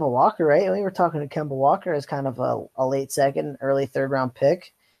than Kemba Walker, right? We were talking to Kemba Walker as kind of a late second, early third round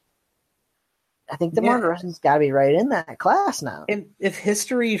pick. I think DeMar DeRozan's got to be right in that class now. And if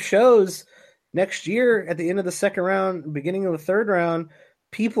history shows next year at the end of the second round, beginning of the third round,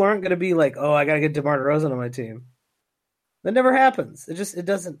 people aren't going to be like, "Oh, I got to get DeMar DeRozan on my team." That never happens. It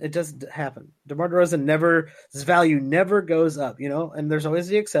doesn't happen. DeMar DeRozan his value never goes up, and there's always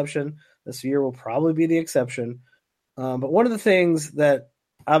the exception. This year will probably be the exception. But one of the things that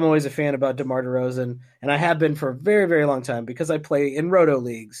I'm always a fan about DeMar DeRozan, and I have been for a very, very long time because I play in roto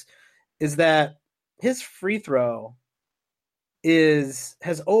leagues, is that his free throw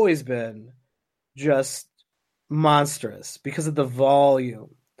has always been just monstrous because of the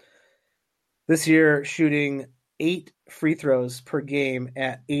volume. This year, shooting 8 free throws per game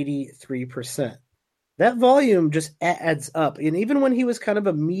at 83%. That volume just adds up. And even when he was kind of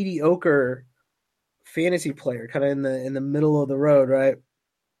a mediocre fantasy player, kind of in the middle of the road, right?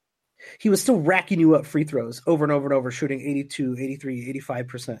 He was still racking you up free throws over and over and over, shooting 82, 83,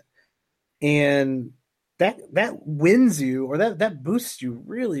 85%. And that wins you, or that boosts you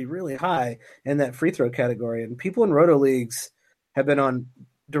really, really high in that free throw category. And people in roto leagues have been on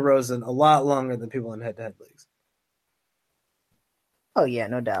DeRozan a lot longer than people in head-to-head leagues. Oh yeah,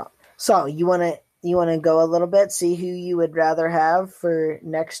 no doubt. So you wanna go a little bit, see who you would rather have for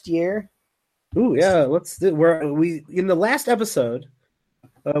next year? Ooh, yeah. We in the last episode,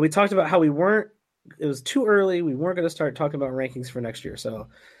 we talked about how it was too early. We weren't going to start talking about rankings for next year. So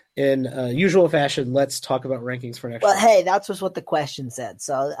in usual fashion, let's talk about rankings for next year. Well, hey, that's just what the question said.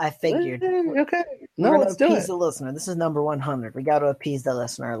 So I figured. Okay. No, let's appease the listener. This is number 100. We got to appease the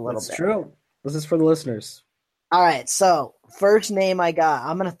listener a little bit. That's true. This is for the listeners. All right. So first name I got,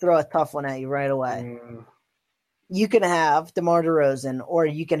 I'm going to throw a tough one at you right away. You can have DeMar DeRozan, or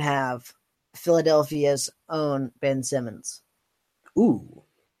you can have Philadelphia's own Ben Simmons. Ooh.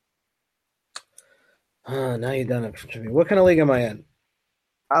 Now you've done it to me. What kind of league am I in?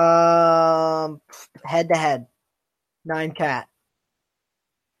 Head-to-head. 9-cat.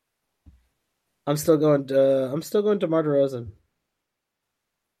 I'm still going DeMar DeRozan.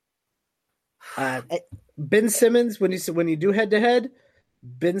 Ben Simmons, when you do head-to-head,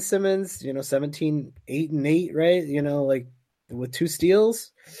 Ben Simmons, 17, 8 and 8, right? Like with 2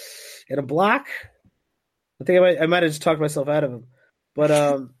 steals and a block. I think I might have just talked myself out of him,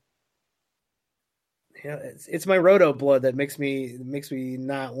 but it's my roto blood that makes me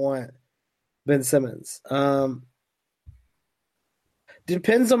not want Ben Simmons.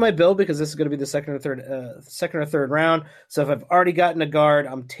 Depends on my build because this is going to be the second or third round. So if I've already gotten a guard,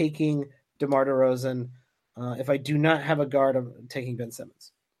 I'm taking DeMar DeRozan. If I do not have a guard, I'm taking Ben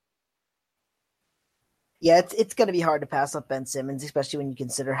Simmons. Yeah, it's going to be hard to pass up Ben Simmons, especially when you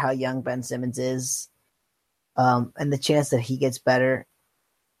consider how young Ben Simmons is, and the chance that he gets better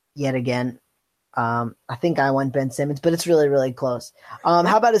yet again. I think I went Ben Simmons, but it's really, really close.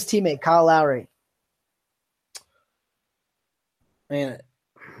 How about his teammate, Kyle Lowry? Man,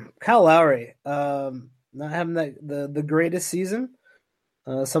 Kyle Lowry, not having the greatest season.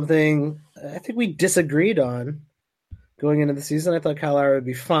 Something I think we disagreed on going into the season. I thought Kyle Lowry would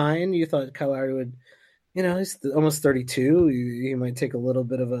be fine. You thought Kyle Lowry would, he's almost 32. He might take a little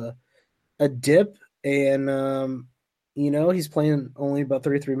bit of a dip, and he's playing only about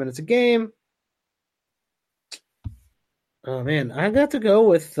 33 minutes a game. Oh man, I got to go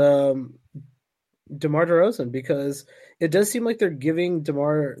with DeMar DeRozan because it does seem like they're giving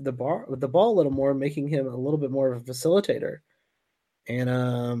DeMar the ball a little more, making him a little bit more of a facilitator.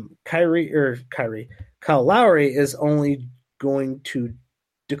 And Kyle Lowry is only going to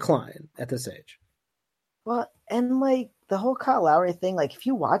decline at this age. Well, and like the whole Kyle Lowry thing, like if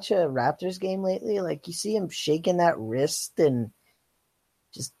you watch a Raptors game lately, like you see him shaking that wrist and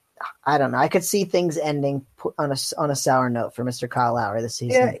just I don't know. I could see things ending on a sour note for Mr. Kyle Lowry this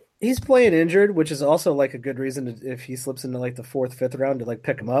season. Yeah, he's playing injured, which is also like a good reason if he slips into like the fourth, fifth round to like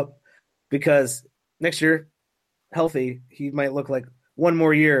pick him up, because next year, healthy, he might look like one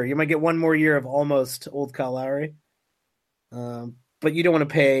more year. You might get one more year of almost old Kyle Lowry, but you don't want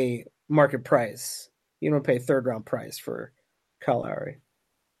to pay market price. You don't want to pay third round price for Kyle Lowry.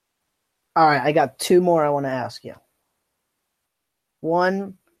 All right, I got two more I want to ask you.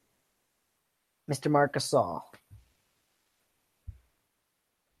 One, Mr. Marc Gasol.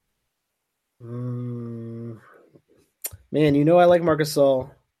 Man, you know I like Marc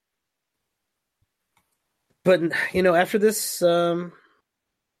Gasol, but you know after this season,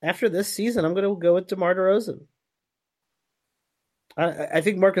 I'm going to go with DeMar DeRozan. I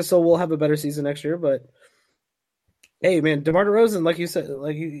think Marc Gasol will have a better season next year, but hey, man, DeMar DeRozan, like you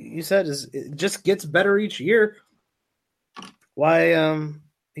said, it just gets better each year. Why?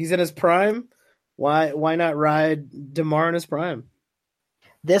 He's in his prime. Why not ride DeMar in his prime?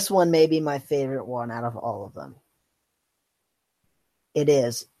 This one may be my favorite one out of all of them. It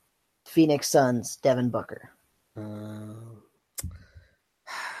is Phoenix Suns, Devin Booker. I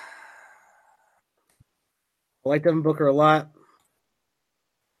like Devin Booker a lot.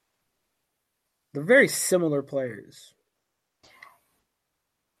 They're very similar players.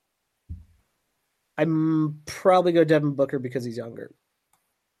 I'm probably go Devin Booker because he's younger.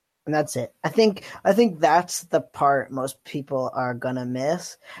 And that's it. I think that's the part most people are gonna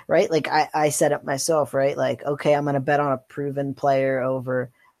miss, right? Like I said it myself, right? Like, okay, I'm gonna bet on a proven player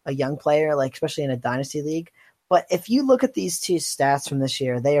over a young player, like especially in a dynasty league. But if you look at these two stats from this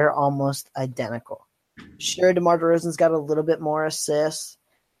year, they are almost identical. Sure, DeMar DeRozan's got a little bit more assists.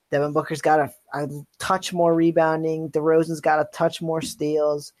 Devin Booker's got a touch more rebounding. DeRozan's got a touch more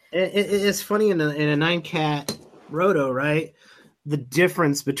steals. It's funny in a 9-cat roto, right? The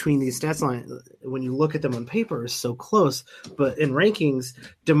difference between these stats lines, when you look at them on paper, is so close. But in rankings,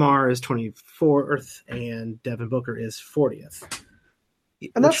 DeMar is 24th and Devin Booker is 40th.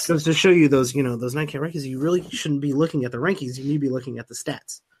 And which goes to show you those 9-cat rankings. You really shouldn't be looking at the rankings. You need to be looking at the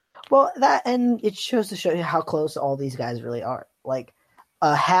stats. Well, and it shows to show you how close all these guys really are. Like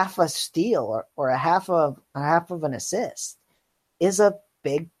a half a steal or a half of an assist is a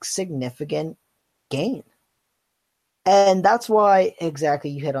big significant gain. And that's why exactly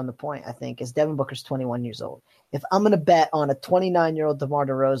you hit on the point, I think, is Devin Booker's 21 years old. If I'm going to bet on a 29-year-old DeMar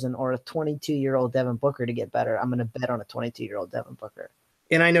DeRozan or a 22-year-old Devin Booker to get better, I'm going to bet on a 22-year-old Devin Booker.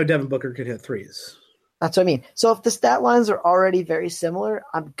 And I know Devin Booker could hit threes. That's what I mean. So if the stat lines are already very similar,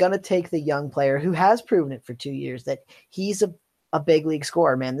 I'm going to take the young player who has proven it for 2 years that he's a big league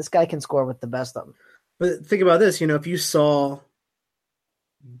scorer, man. This guy can score with the best of them. But think about this. If you saw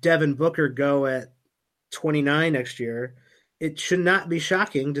Devin Booker go at 29 next year, it should not be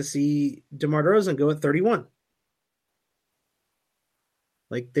shocking to see DeMar DeRozan go at 31.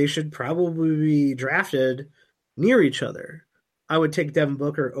 Like, they should probably be drafted near each other. I would take Devin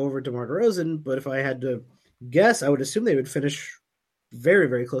Booker over DeMar DeRozan, but if I had to guess, I would assume they would finish very,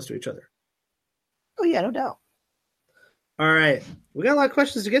 very close to each other. Oh, yeah, no doubt. All right. We got a lot of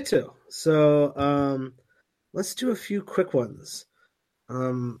questions to get to. So let's do a few quick ones.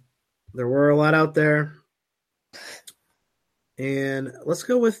 There were a lot out there. And let's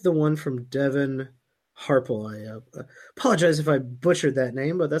go with the one from Devin Harple. I apologize if I butchered that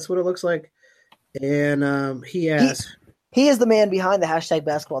name, but that's what it looks like. And he asked... He is the man behind the hashtag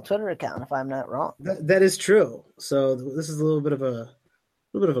basketball Twitter account, if I'm not wrong. That is true. So this is a little bit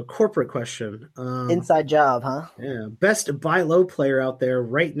of a corporate question. Inside job, huh? Yeah. Best buy low player out there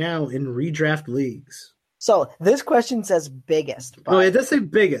right now in redraft leagues. So this question says biggest. Oh, it does say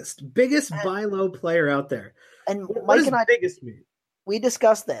biggest. Biggest buy low player out there. And what Mike and I biggest mean? We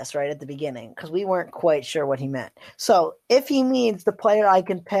discussed this right at the beginning because we weren't quite sure what he meant. So if he means the player I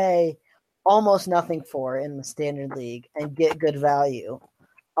can pay almost nothing for in the standard league and get good value,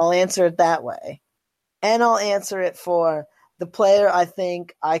 I'll answer it that way. And I'll answer it for the player I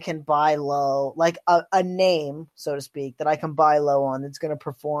think I can buy low, like a name, so to speak, that I can buy low on that's going to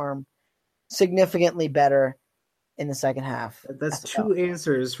perform significantly better in the second half. That's two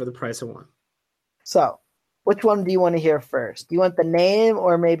answers for the price of one. So which one do you want to hear first? Do you want the name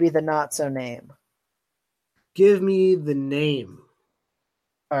or maybe the not so name? Give me the name.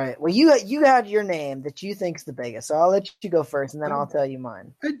 All right. Well, you had your name that you think's the biggest, so I'll let you go first, and then I'll tell you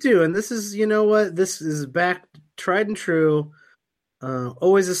mine. I do, and this is, you know what? This is back tried and true.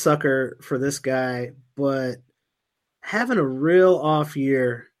 Always a sucker for this guy, but having a real off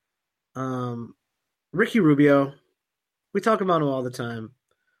year. Um, Ricky Rubio, we talk about him all the time.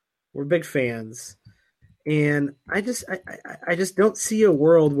 We're big fans, and I just don't see a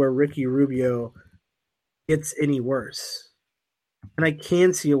world where Ricky Rubio gets any worse. And I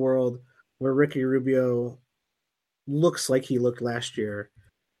can see a world where Ricky Rubio looks like he looked last year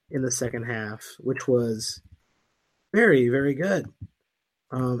in the second half, which was very, very good.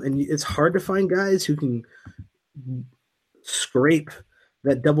 And it's hard to find guys who can scrape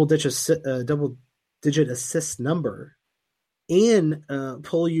that double digit assist number and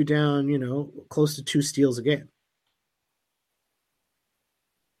pull you down, close to 2 steals a game.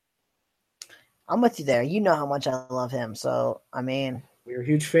 I'm with you there. You know how much I love him. So, I mean, We are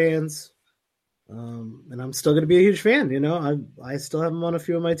huge fans. And I'm still going to be a huge fan. I still have him on a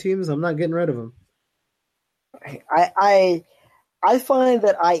few of my teams. I'm not getting rid of him. I find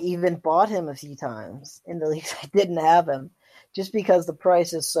that I even bought him a few times in the leagues I didn't have him, just because the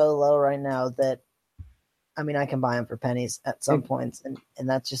price is so low right now that, I mean, I can buy him for pennies at some points, and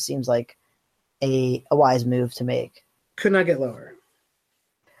that just seems like a wise move to make. Could not get lower.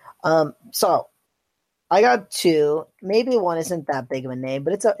 So I got two. Maybe one isn't that big of a name,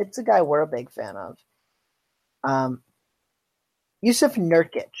 but it's a guy we're a big fan of. Yusuf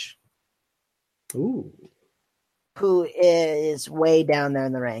Nurkic. Ooh. Who is way down there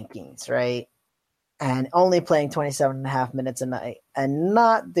in the rankings, right? And only playing 27 and a half minutes a night and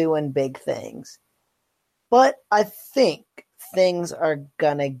not doing big things. But I think things are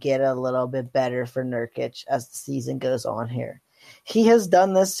going to get a little bit better for Nurkic as the season goes on here. He has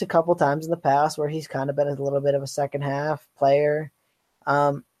done this a couple times in the past where he's kind of been a little bit of a second half player.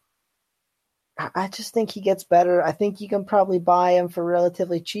 I just think he gets better. I think you can probably buy him for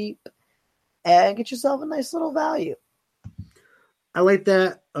relatively cheap and get yourself a nice little value. I like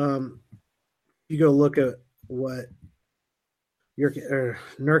that. You go look at what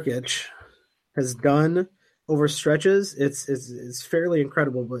Nurkic has done over stretches. It's fairly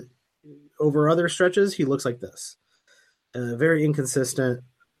incredible, but over other stretches, he looks like this. Very inconsistent.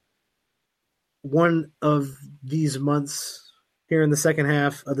 One of these months here in the second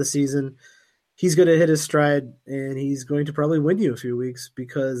half of the season, he's going to hit his stride, and he's going to probably win you a few weeks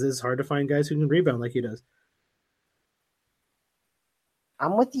because it's hard to find guys who can rebound like he does.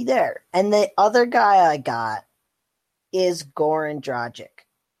 I'm with you there. And the other guy I got is Goran Dragic.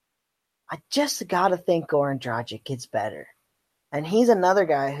 I just got to think Goran Dragic gets better. And he's another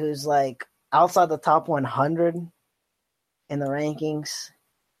guy who's like outside the top 100 in the rankings.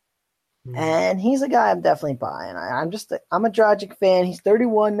 And he's a guy I'm definitely buying. I'm a Dragic fan. He's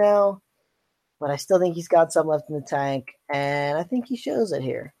 31 now. But I still think he's got some left in the tank, and I think he shows it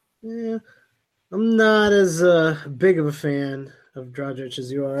here. Yeah, I'm not as big of a fan of Dragic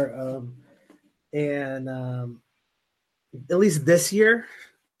as you are, and at least this year,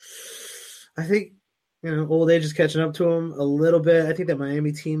 I think old age is catching up to him a little bit. I think that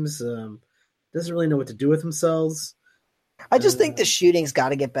Miami teams doesn't really know what to do with themselves. I just think the shooting's got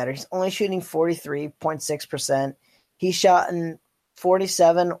to get better. He's only shooting 43.6%. He's shot in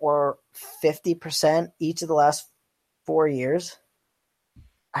 47 or 50% each of the last 4 years.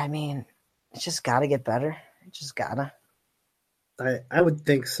 I mean, it's just got to get better. It just gotta. I would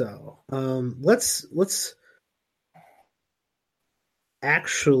think so. Let's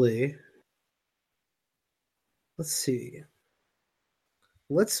actually let's see.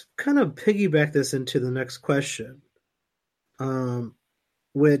 Let's kind of piggyback this into the next question,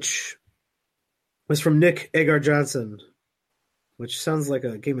 which was from Nick Agar Johnson, which sounds like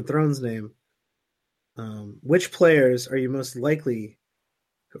a Game of Thrones name. Which players are you most likely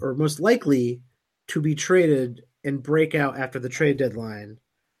to be traded and break out after the trade deadline?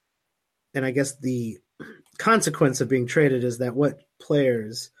 And I guess the consequence of being traded is that what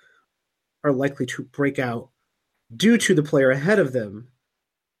players are likely to break out due to the player ahead of them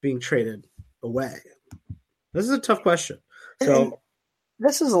being traded away? This is a tough question. So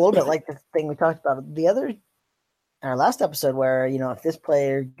this is a little bit like the thing we talked about our last episode where, if this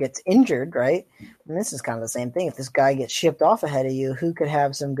player gets injured, right? And this is kind of the same thing. If this guy gets shipped off ahead of you, who could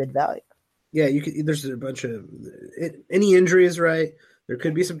have some good value? Yeah, there's a bunch of any injuries, right? There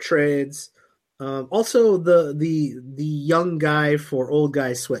could be some trades. Also, the young guy for old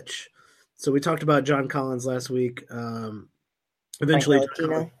guy switch. So we talked about John Collins last week. Eventually,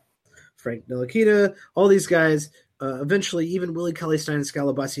 Frank Ntilikina, all these guys. Eventually, even Willie Cauley-Stein and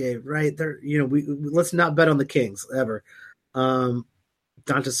Scalabrine, right? They're let's not bet on the Kings ever. Domantas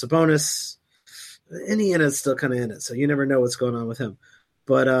Sabonis, Indiana's still kind of in it, so you never know what's going on with him.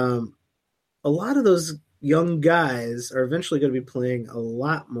 But a lot of those young guys are eventually going to be playing a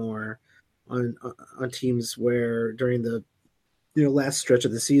lot more on teams where during the last stretch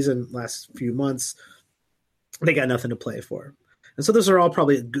of the season, last few months, they got nothing to play for. And so those are all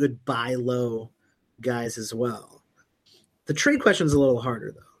probably good buy low guys as well. The trade question is a little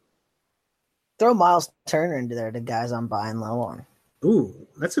harder, though. Throw Miles Turner into there, the guys I'm buying low on. Ooh,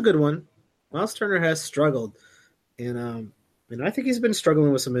 that's a good one. Miles Turner has struggled, and I think he's been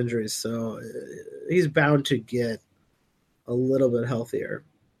struggling with some injuries, so he's bound to get a little bit healthier.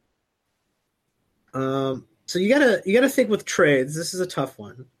 So you gotta think with trades. This is a tough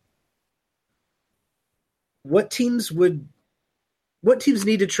one. What teams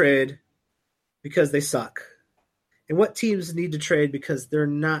need to trade because they suck? And what teams need to trade because they're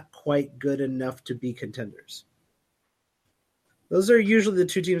not quite good enough to be contenders? Those are usually the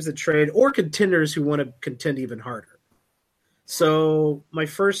two teams that trade, or contenders who want to contend even harder. So my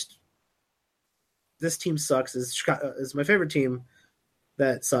first, this team sucks, is my favorite team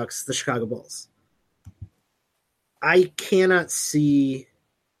that sucks, the Chicago Bulls. I just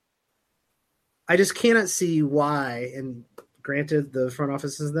cannot see why, and granted the front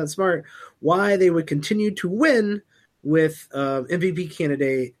office isn't that smart, why they would continue to win with MVP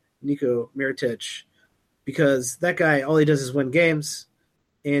candidate Nico Mirotic, because that guy, all he does is win games,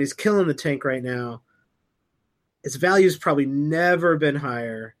 and he's killing the tank right now. His value's probably never been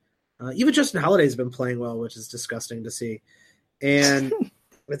higher. Even Justin Holiday's been playing well, which is disgusting to see. And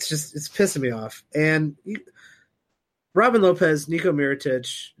it's pissing me off. And Robin Lopez, Nico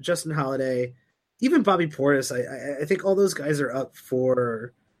Mirotic, Justin Holiday, even Bobby Portis, I think all those guys are up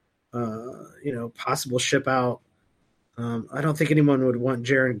for possible ship out. I don't think anyone would want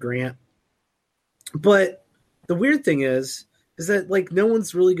Jaren Grant. But the weird thing is that like no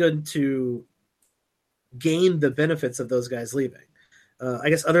one's really going to gain the benefits of those guys leaving. I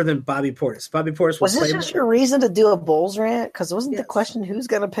guess other than Bobby Portis. Bobby Portis was this just your reason to do a Bulls rant? Because wasn't the question who's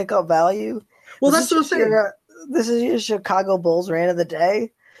going to pick up value? Well, that's what I'm saying. This is your Chicago Bulls rant of the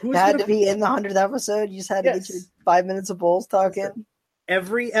day. It had to be in the 100th episode. You just had to get your 5 minutes of Bulls talk in.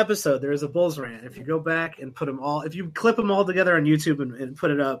 Every episode there is a Bulls rant. If you go back and put them all, if you clip them all together on YouTube and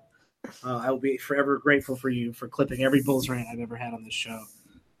put it up, I will be forever grateful for you for clipping every Bulls rant I've ever had on this show.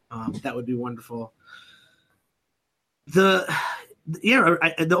 That would be wonderful. The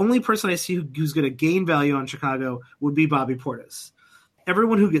only person I see who's going to gain value on Chicago would be Bobby Portis.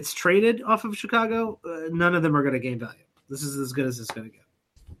 Everyone who gets traded off of Chicago, none of them are going to gain value. This is as good as it's going to get.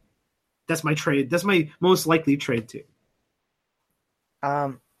 That's my trade. That's my most likely trade team.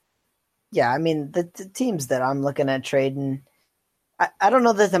 Yeah, I mean the teams that I'm looking at trading. I don't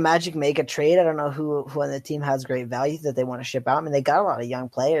know that the Magic make a trade. I don't know who on the team has great value that they want to ship out. I mean, they got a lot of young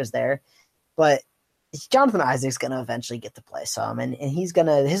players there, but Jonathan Isaac's going to eventually get to play some, and his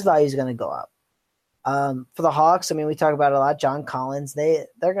value is going to go up. For the Hawks, I mean, we talk about it a lot. John Collins, they're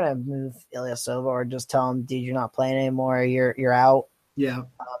going to move Ilyasova or just tell him, dude, you're not playing anymore. You're out. Yeah.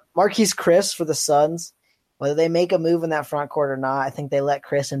 Marquise Chris for the Suns, whether they make a move in that front court or not, I think they let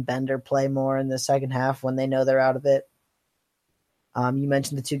Chris and Bender play more in the second half when they know they're out of it. You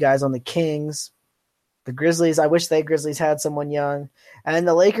mentioned the two guys on the Kings. The Grizzlies, I wish the Grizzlies had someone young. And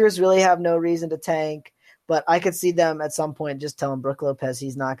the Lakers really have no reason to tank, but I could see them at some point just telling Brook Lopez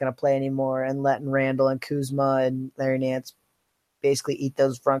he's not going to play anymore and letting Randall and Kuzma and Larry Nance basically eat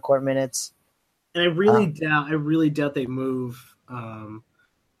those front court minutes. And I really doubt they move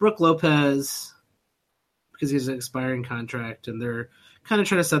Brook Lopez because he's an expiring contract, and they're kind of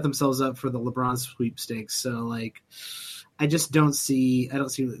trying to set themselves up for the LeBron sweepstakes. So, like, I don't see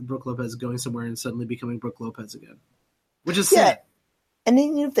Brook Lopez going somewhere and suddenly becoming Brook Lopez again, which is sad. And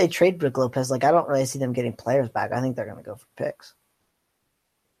even if they trade Brook Lopez, like, I don't really see them getting players back. I think they're going to go for picks.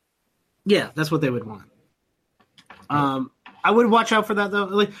 Yeah, that's what they would want. I would watch out for that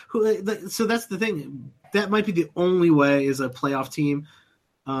though. So that's the thing. That might be the only way is a playoff team.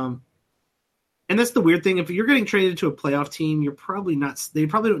 And that's the weird thing. If you're getting traded to a playoff team, you're probably not. They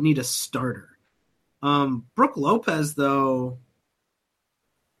probably don't need a starter. Brook Lopez, though,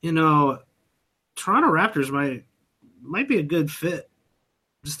 Toronto Raptors might be a good fit.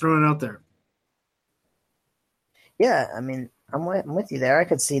 Just throwing it out there. Yeah, I mean, I'm with you there. I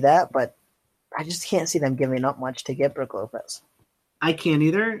could see that, but I just can't see them giving up much to get Brook Lopez. I can't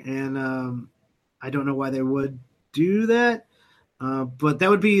either, and I don't know why they would do that. But that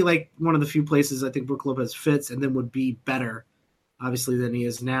would be like one of the few places I think Brook Lopez fits, and then would be better, obviously, than he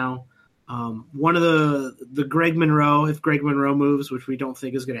is now. One of the Greg Monroe, if Greg Monroe moves, which we don't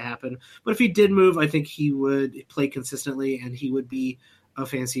think is going to happen, but if he did move, I think he would play consistently and he would be a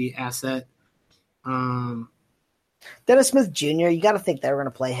fancy asset. Dennis Smith Jr., you got to think they're going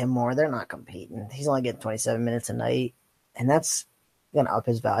to play him more. They're not competing. He's only getting 27 minutes a night, and that's going to up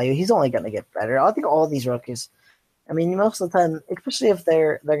his value. He's only going to get better. I think all these rookies, I mean, most of the time, especially if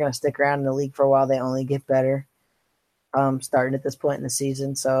they're going to stick around in the league for a while, they only get better starting at this point in the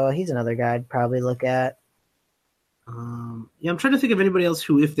season. So he's another guy I'd probably look at. I'm trying to think of anybody else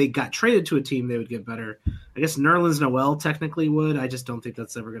who, if they got traded to a team, they would get better. I guess Nerlens Noel technically would. I just don't think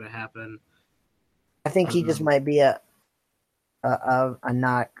that's ever going to happen. I think he just might be a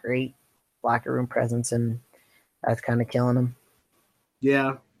not great locker room presence, and that's kind of killing him.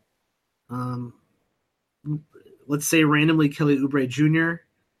 Yeah. Let's say randomly Kelly Oubre Jr.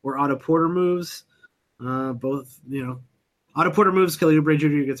 or Otto Porter moves. Both, Otto Porter moves, Kelly Oubre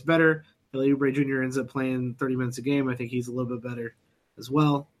Jr. gets better. Kelly Oubre Jr. ends up playing 30 minutes a game. I think he's a little bit better as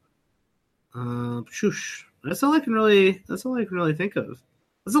well. That's all I can really think of.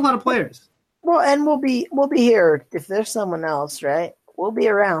 That's a lot of players. Well, and we'll be here if there's someone else, right? We'll be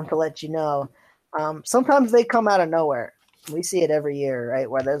around to let you know. Sometimes they come out of nowhere. We see it every year, right?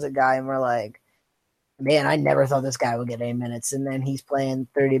 Where there's a guy and we're like, man, I never thought this guy would get 8 minutes, and then he's playing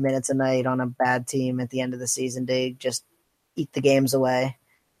 30 minutes a night on a bad team at the end of the season to just eat the games away.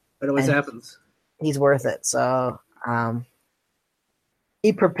 It always happens. He's worth it. So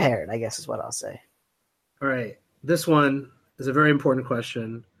be prepared, I guess is what I'll say. All right. This one is a very important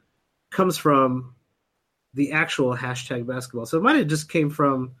question. Comes from the actual hashtag basketball. So it might have just came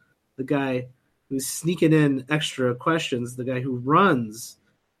from the guy who's sneaking in extra questions, the guy who runs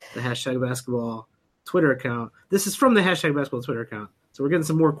the hashtag basketball Twitter account. This is from the hashtag basketball Twitter account. So we're getting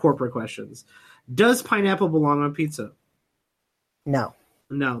some more corporate questions. Does pineapple belong on pizza? No.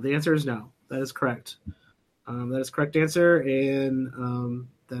 No, the answer is no. That is correct. That is correct answer, and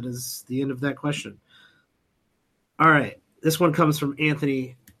that is the end of that question. All right. This one comes from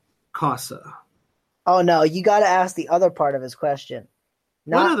Anthony Casa. Oh, no. You got to ask the other part of his question.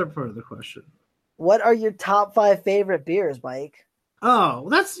 What other part of the question? What are your top 5 favorite beers, Mike? Oh,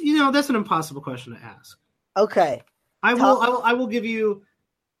 that's an impossible question to ask. Okay. I will give you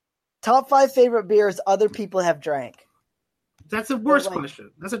top 5 favorite beers other people have drank. That's a worse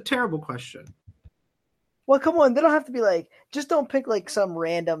question. That's a terrible question. Well, come on. They don't have to be just don't pick some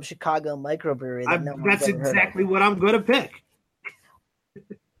random Chicago microbrewery. That's exactly what I'm going to pick.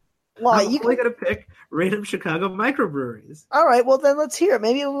 Well, I'm only going to pick random Chicago microbreweries. All right. Well, then let's hear it.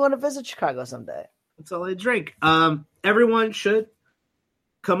 Maybe we want to visit Chicago someday. That's all I drink. Everyone should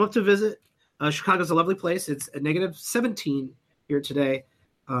come up to visit. Chicago's a lovely place. It's a -17 here today.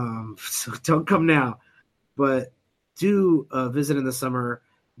 So don't come now. But do visit in the summer.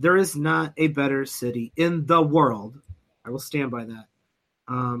 There is not a better city in the world. I will stand by that.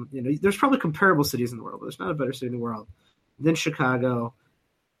 There's probably comparable cities in the world, but there's not a better city in the world than Chicago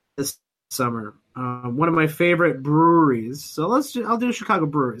this summer. One of my favorite breweries. So I'll do Chicago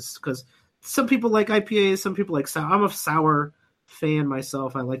breweries because some people like IPAs, some people like sour. I'm a sour fan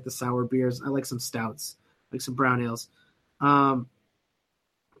myself. I like the sour beers. I like some stouts, I like some brown ales. My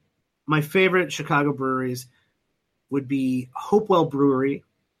favorite Chicago breweries would be Hopewell Brewery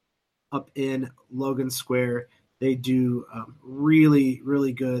up in Logan Square. They do really,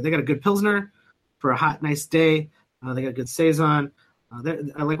 really good. They got a good Pilsner for a hot, nice day. They got a good Saison.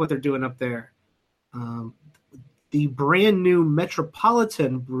 I like what they're doing up there. The brand new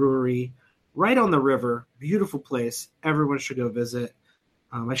Metropolitan Brewery right on the river. Beautiful place. Everyone should go visit.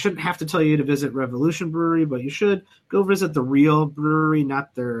 I shouldn't have to tell you to visit Revolution Brewery, but you should go visit the Real Brewery,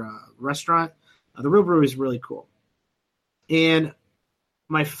 not their restaurant. The Real Brewery is really cool. And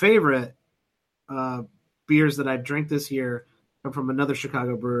my favorite beers that I've drank this year come from another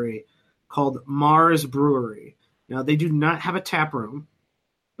Chicago brewery called Mars Brewery. Now, they do not have a tap room,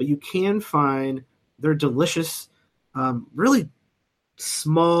 but you can find their delicious, really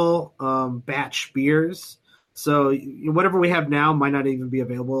small batch beers. So whatever we have now might not even be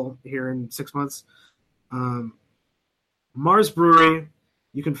available here in 6 months. Mars Brewery,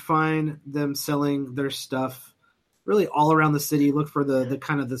 you can find them selling their stuff really all around the city. Look for the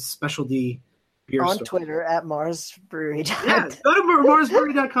kind of the specialty beer on store. Twitter at Mars Brewery. Yeah, go to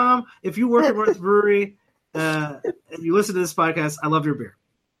marsbrewery.com. If you work at Mars Brewery and you listen to this podcast, I love your beer.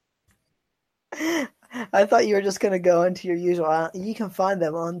 I thought you were just going to go into your usual. You can find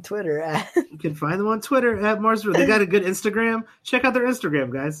them on Twitter. You can find them on Twitter at Mars Brewery. They got a good Instagram. Check out their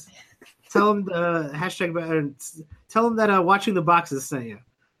Instagram, guys. Tell them the hashtag. Tell them that watching the boxes sent you.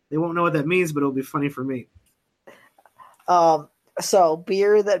 They won't know what that means, but it'll be funny for me. So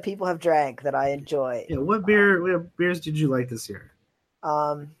beer that people have drank that I enjoy. Yeah, what beers did you like this year?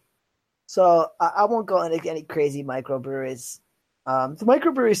 So I won't go into any crazy microbreweries. The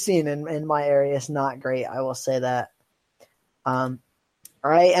microbrewery scene in my area is not great. I will say that. And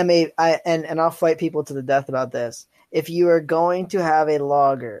I'll fight people to the death about this. If you are going to have a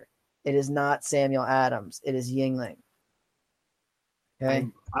lager, it is not Samuel Adams. It is Yingling. Okay.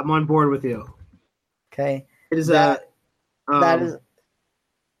 I'm on board with you. Okay. It is that is.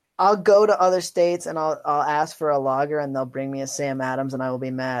 I'll go to other states and I'll ask for a lager and they'll bring me a Sam Adams and I will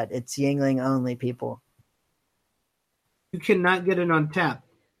be mad. It's Yingling only, people. You cannot get it on tap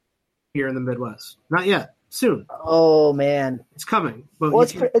here in the Midwest. Not yet. Soon. Oh man, it's coming. But well,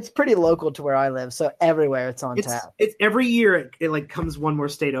 it's pretty local to where I live, so everywhere it's on tap. It's every year it like comes one more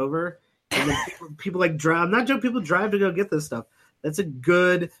state over, and then people like drive. I'm not joking. People drive to go get this stuff. That's a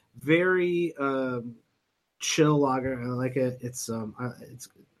good, very chill lager. I like it. It's one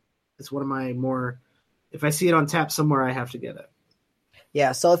of my more. If I see it on tap somewhere, I have to get it.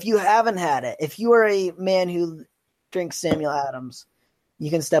 Yeah. So if you haven't had it, if you are a man who drinks Samuel Adams, you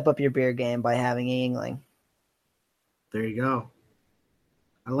can step up your beer game by having a Yingling. There you go.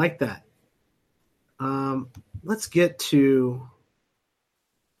 I like that. Let's get to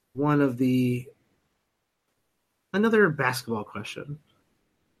another basketball question.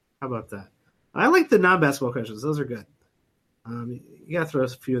 How about that? I like the non-basketball questions. Those are good. You got to throw a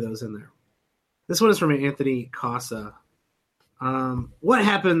few of those in there. This one is from Anthony Casa. What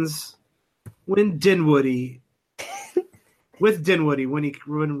happens when Dinwiddie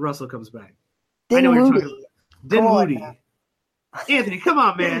when Russell comes back? I know what you're talking about. Dinwiddie. Anthony, come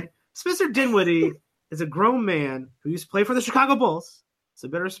on, man. Spencer Dinwiddie is a grown man who used to play for the Chicago Bulls, so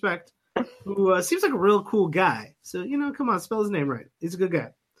better respect, who seems like a real cool guy. So, come on, spell his name right. He's a good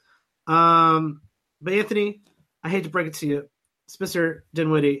guy. But Anthony, I hate to break it to you,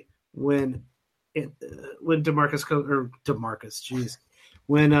 when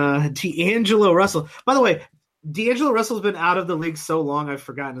D'Angelo Russell. By the way, D'Angelo Russell's been out of the league so long I've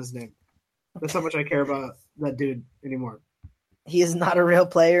forgotten his name. That's how much I care about that dude anymore. He is not a real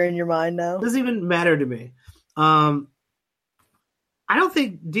player in your mind now? It doesn't even matter to me. I don't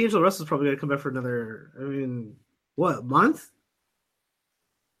think D'Angelo Russell's probably going to come back for another, month?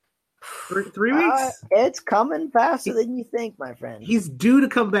 3 weeks? It's coming faster than you think, my friend. He's due to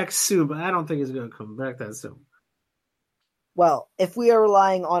come back soon, but I don't think he's going to come back that soon. Well, if we are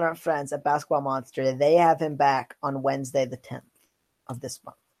relying on our friends at Basketball Monster, they have him back on Wednesday the 10th of this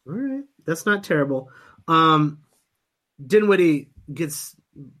month. All right. That's not terrible. Dinwiddie gets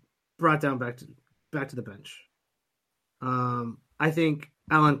brought down back to the bench. I think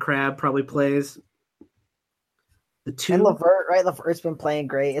Alan Crabb probably plays. The two and LeVert, right? LeVert's been playing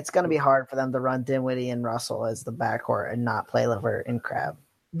great. It's going to be hard for them to run Dinwiddie and Russell as the backcourt and not play LeVert and Crabb.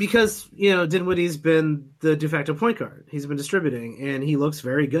 Because, Dinwiddie's been the de facto point guard. He's been distributing, and he looks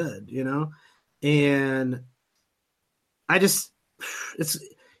very good, And I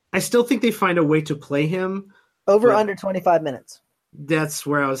still think they find a way to play him. Under 25 minutes. That's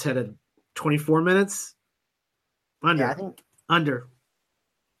where I was headed. 24 minutes? Under. Yeah, I think under.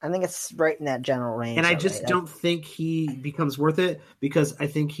 I think it's right in that general range. And I just don't think he becomes worth it because I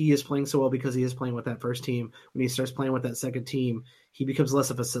think he is playing so well because he is playing with that first team. When he starts playing with that second team, he becomes less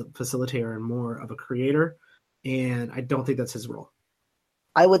of a facilitator and more of a creator. And I don't think that's his role.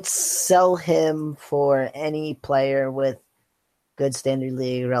 I would sell him for any player with good standard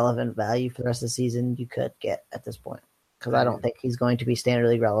league relevant value for the rest of the season you could get at this point. Because I don't think he's going to be standard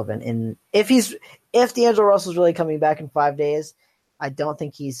league relevant if D'Angelo Russell's really coming back in 5 days. I don't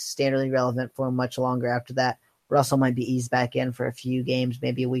think he's standard league relevant for much longer after that. Russell might be eased back in for a few games,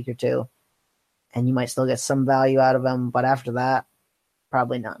 maybe a week or two, and you might still get some value out of him. But after that,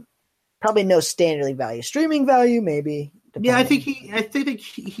 probably none. Probably no standard league value. Streaming value, maybe. Depending. Yeah, I think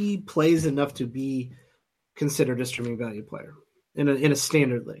he plays enough to be considered a streaming value player in a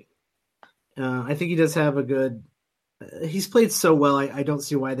standard league. I think he does have a good. He's played so well. I don't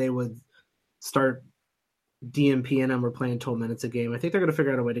see why they would start DMPing him or playing 12 minutes a game. I think they're going to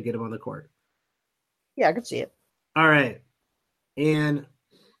figure out a way to get him on the court. Yeah, I could see it. All right. And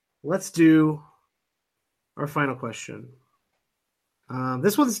let's do our final question.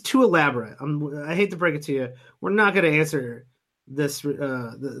 This one's too elaborate. I hate to break it to you. We're not going to answer this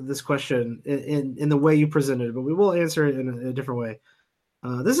question in the way you presented it, but we will answer it in a different way.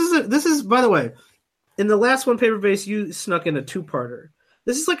 This is by the way, in the last one paper base, you snuck in a two-parter.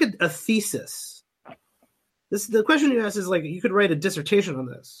 This is like a thesis. The question you asked is like you could write a dissertation on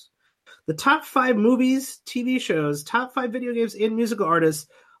this. The top 5 movies, TV shows, top 5 video games, and musical artists,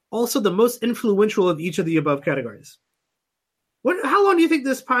 also the most influential of each of the above categories. How long do you think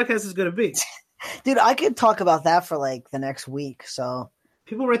this podcast is going to be? Dude, I could talk about that for like the next week. So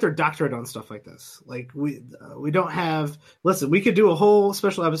people write their doctorate on stuff like this. Like we don't have. Listen, we could do a whole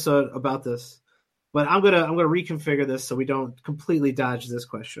special episode about this, but I'm gonna reconfigure this so we don't completely dodge this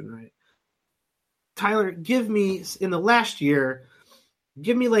question, right? Tyler, give me in the last year,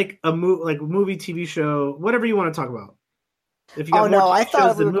 give me like a movie, TV show, whatever you want to talk about. If you got I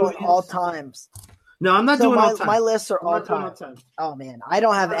thought we were going all times. No, I'm not doing all time. My lists are all time. Oh man, I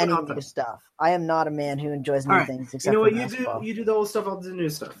don't have any new stuff. I am not a man who enjoys new things. Except for basketball. You do the old stuff. I'll do the new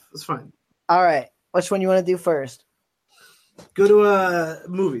stuff. It's fine. All right, which one you want to do first? Go to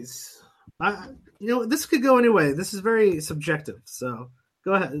movies. This could go anyway. This is very subjective. So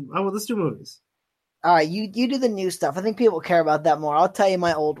go ahead. Let's do movies. All right, you do the new stuff. I think people care about that more. I'll tell you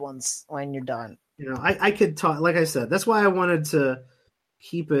my old ones when you're done. I could talk. Like I said, that's why I wanted to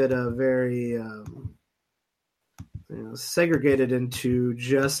keep it a very segregated into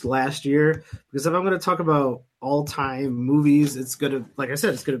just last year, because if I'm going to talk about all-time movies, it's going to, like I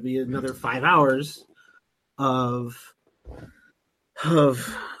said, it's going to be another 5 hours of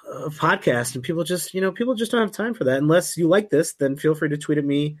podcast, and people just don't have time for that. Unless you like this, then feel free to tweet at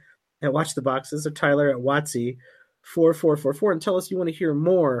me at Watch the Boxes or Tyler at Watsy4444 and tell us you want to hear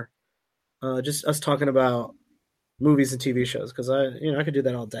more. Just us talking about movies and TV shows, because I could do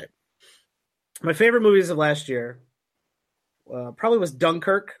that all day. My favorite movies of last year probably was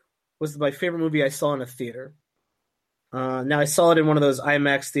Dunkirk. Was my favorite movie I saw in a theater. Now I saw it in one of those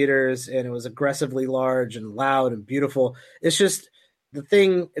IMAX theaters, and it was aggressively large and loud and beautiful. It's just the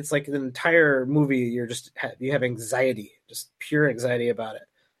thing. It's like the entire movie. You have anxiety, just pure anxiety about it.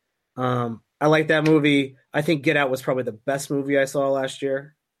 I like that movie. I think Get Out was probably the best movie I saw last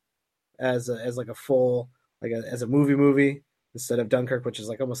year, as like a full as a movie instead of Dunkirk, which is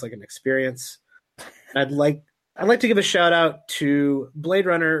like almost like an experience. I'd like to give a shout out to Blade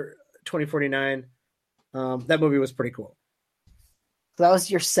Runner 2049. That movie was pretty cool. So that was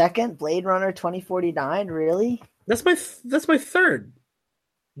your second, Blade Runner 2049, really? That's my third.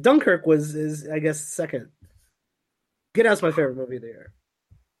 Dunkirk is I guess second. Get Out's my favorite movie of the year.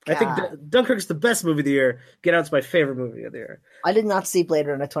 God. I think Dunkirk's the best movie of the year. Get Out's my favorite movie of the year. I did not see Blade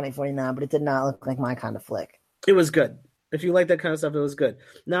Runner 2049, but it did not look like my kind of flick. It was good. If you like that kind of stuff, it was good.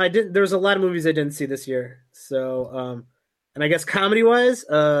 Now there was a lot of movies I didn't see this year. So, and I guess comedy-wise,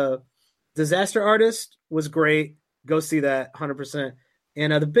 Disaster Artist was great. Go see that 100%.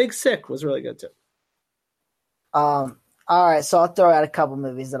 And The Big Sick was really good too. All right, so I'll throw out a couple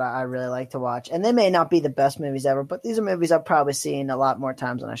movies that I really like to watch. And they may not be the best movies ever, but these are movies I've probably seen a lot more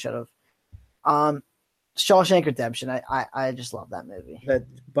times than I should have. Shawshank Redemption. I just love that movie. That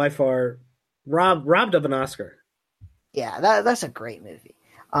by far robbed of an Oscar. Yeah, that's a great movie.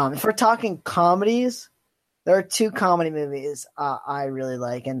 If we're talking comedies, there are two comedy movies I really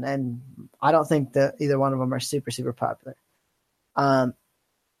like, and I don't think that either one of them are super, super popular.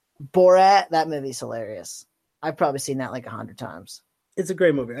 Borat, that movie's hilarious. I've probably seen that like 100 times. It's a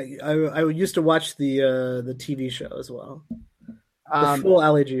great movie. I used to watch the TV show as well. The full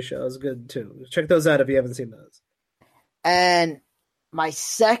Ali G show is good too. Check those out if you haven't seen those. And my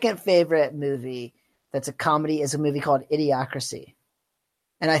second favorite movie that's a comedy is a movie called Idiocracy.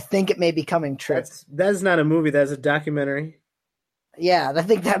 And I think it may be coming true. That's not a movie. That's a documentary. Yeah, I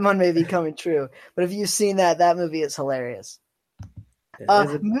think that one may be coming true. But if you've seen that movie is hilarious.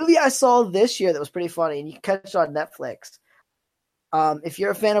 Movie I saw this year that was pretty funny, and you can catch it on Netflix. If you're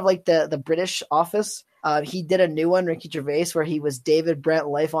a fan of like the British Office, he did a new one, Ricky Gervais, where he was David Brent,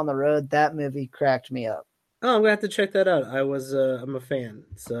 Life on the Road. That movie cracked me up. Oh, I'm gonna have to check that out. I'm a fan,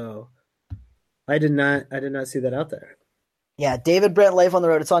 so I did not see that out there. Yeah, David Brent, Life on the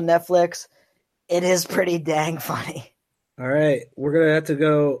Road. It's on Netflix. It is pretty dang funny. All right, we're gonna have to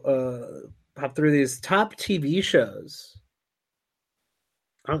go hop through these top TV shows.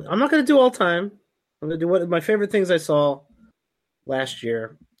 I'm not going to do all time. I'm going to do what my favorite things I saw last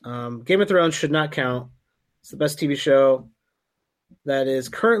year. Game of Thrones should not count. It's the best TV show that is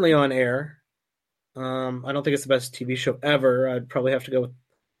currently on air. I don't think it's the best TV show ever. I'd probably have to go with,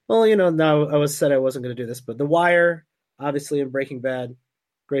 now I said I wasn't going to do this, but The Wire, obviously, and Breaking Bad,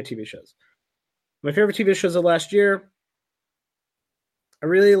 great TV shows. My favorite TV shows of last year, I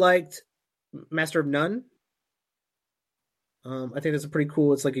really liked Master of None. I think that's a pretty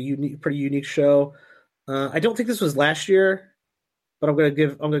cool. It's like pretty unique show. I don't think this was last year, but I'm gonna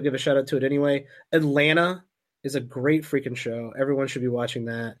give a shout out to it anyway. Atlanta is a great freaking show. Everyone should be watching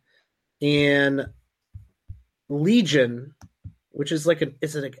that. And Legion, which is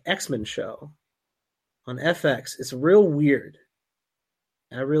it's an X-Men show on FX. It's real weird.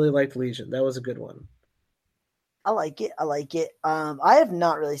 I really liked Legion. That was a good one. I like it. I like it. I have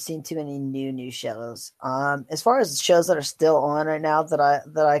not really seen too many new shows. As far as shows that are still on right now that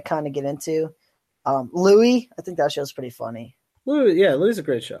I kind of get into, Louis, I think that show's pretty funny. Louis is a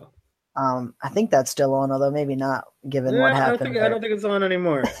great show. I think that's still on, although maybe not, given what happened. I don't think it's on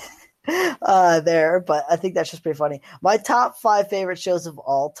anymore. There, but I think that's just pretty funny. My top 5 favorite shows of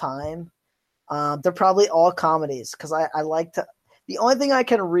all time, they're probably all comedies because I like to. The only thing I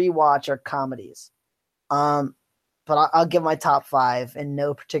can rewatch are comedies. But I'll give my top 5 in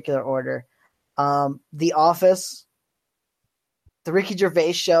no particular order. The Office, the Ricky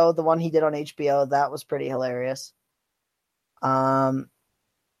Gervais show, the one he did on HBO, that was pretty hilarious. Married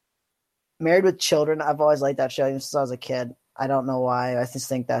with Children, I've always liked that show even since I was a kid. I don't know why. I just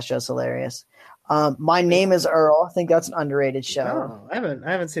think that show's hilarious. My Name is Earl. I think that's an underrated show. Oh, I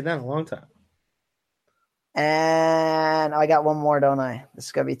haven't seen that in a long time. And I got one more, don't I? This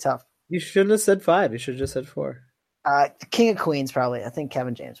is gonna be tough. You shouldn't have said 5. You should have just said 4. The King of Queens, probably. I think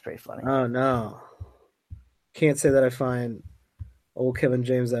Kevin James is pretty funny. Oh no, can't say that I find old Kevin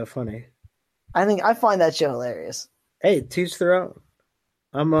James that funny. I find that show hilarious. Hey, teach their own.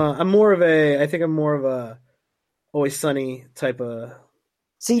 I'm more of a Always Sunny type of.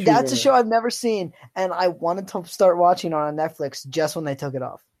 See, that's a show I've never seen, and I wanted to start watching on Netflix just when they took it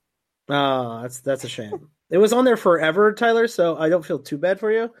off. Oh, that's a shame. It was on there forever, Tyler, so I don't feel too bad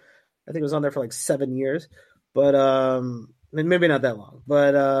for you. I think it was on there for like 7 years, but maybe not that long.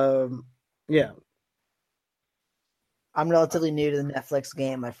 But yeah. I'm relatively new to the Netflix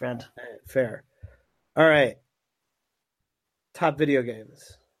game, my friend. Fair. All right. Top video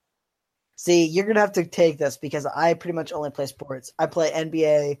games. See, you're going to have to take this because I pretty much only play sports. I play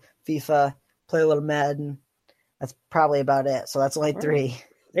NBA, FIFA, play a little Madden. That's probably about it. So that's only 3.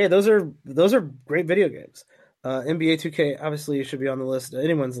 Hey, those are great video games. NBA 2K obviously should be on the list,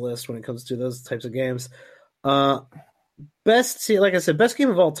 anyone's list when it comes to those types of games. Like I said, best game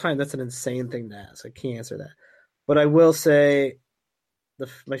of all time. That's an insane thing to ask. I can't answer that, but I will say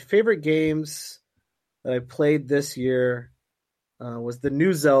my favorite games that I played this year was the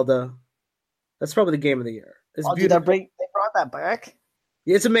new Zelda. That's probably the game of the year. It's beautiful. Dude, they brought that back.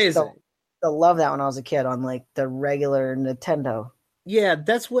 It's amazing. I love that when I was a kid on like the regular Nintendo. Yeah,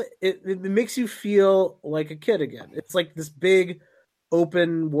 that's what it makes you feel like a kid again. It's like this big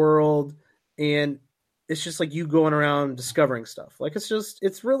open world, and it's just like you going around discovering stuff. Like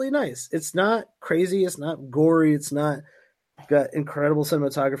it's really nice. It's not crazy. It's not gory. It's not got incredible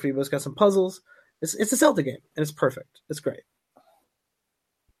cinematography, but it's got some puzzles. It's a Zelda game, and it's perfect. It's great.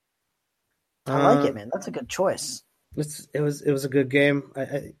 I like it, man. That's a good choice. It was a good game.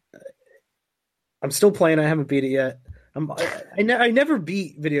 I'm still playing. I haven't beat it yet. I never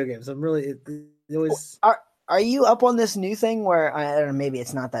beat video games. I'm really it always. Are you up on this new thing where I don't know, maybe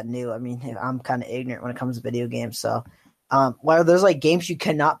it's not that new. I mean, I'm kind of ignorant when it comes to video games. So, where there's like games you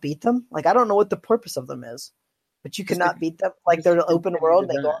cannot beat them. Like I don't know what the purpose of them is, but you cannot beat them. Like they're an open world.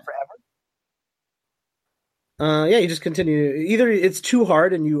 They go on forever. Yeah, you just continue. Either it's too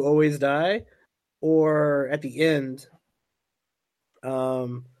hard and you always die, or at the end,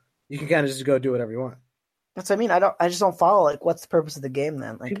 you can kind of just go do whatever you want. That's what I mean. I just don't follow. Like, what's the purpose of the game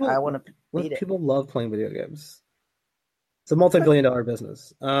then? Like, I want to beat it. People love playing video games. It's a multi-billion-dollar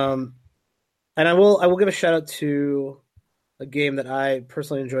business. And I will give a shout out to a game that I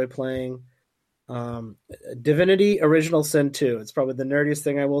personally enjoy playing. Divinity: Original Sin 2. It's probably the nerdiest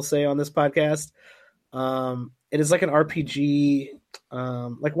thing I will say on this podcast. It is like an RPG,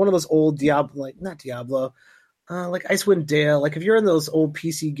 like one of those old not Diablo, like Icewind Dale. Like if you're in those old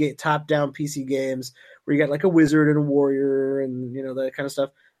top-down PC games where you got like a wizard and a warrior and that kind of stuff.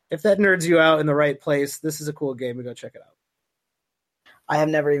 If that nerds you out in the right place, this is a cool game to go check it out. I have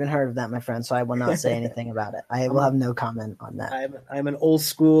never even heard of that, my friend, so I will not say anything about it. I will have no comment on that. I'm an old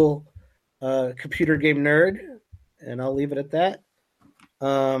school computer game nerd, and I'll leave it at that.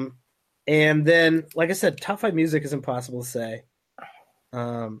 And then, like I said, top 5 music is impossible to say.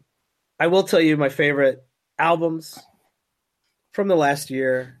 I will tell you my favorite albums from the last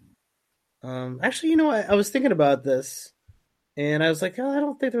year. Actually, I was thinking about this, and I was like, I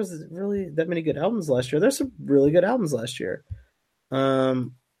don't think there was really that many good albums last year. There's some really good albums last year.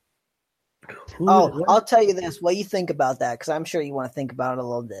 I'll tell you this. What you think about that? Because I'm sure you want to think about it a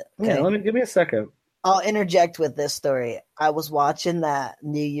little bit. Okay? Yeah, give me a second. I'll interject with this story. I was watching that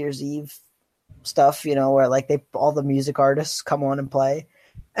New Year's Eve stuff, where like all the music artists come on and play.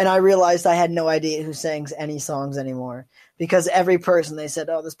 And I realized I had no idea who sings any songs anymore because every person they said,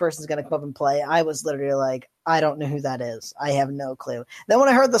 oh, this person's going to come up and play. I was literally like, I don't know who that is. I have no clue. Then when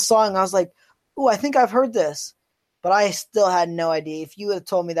I heard the song, I was like, oh, I think I've heard this. but I still had no idea. If you would have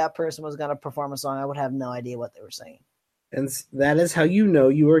told me that person was going to perform a song, I would have no idea what they were singing. And that is how you know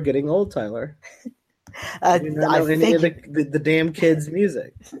you are getting old, Tyler. You do not I know any of figured the damn kids'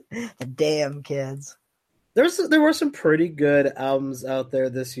 music. the damn kids. There were some pretty good albums out there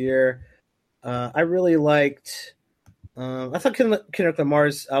this year. I really liked. I thought Kendrick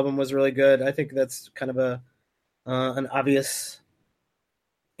Lamar's album was really good. I think that's kind of an obvious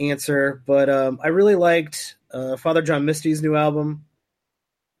answer, but I really liked Father John Misty's new album.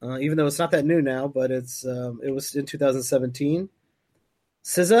 Even though it's not that new now, but it was in 2017.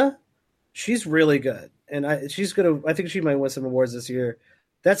 SZA, she's really good, and I think she might win some awards this year.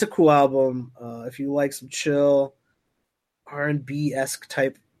 That's a cool album. If you like some chill R&B esque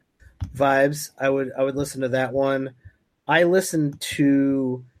type vibes, I would listen to that one. I listened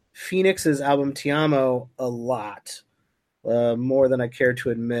to Phoenix's album Ti Amo a lot, more than I care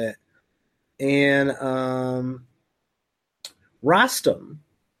to admit, and Rostam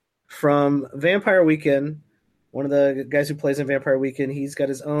from Vampire Weekend, one of the guys who plays in Vampire Weekend, he's got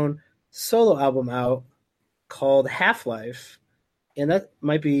his own solo album out called Half-Life, and that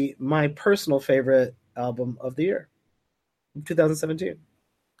might be my personal favorite album of the year, 2017.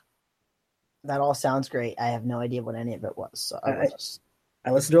 That all sounds great. I have no idea what any of it was, so I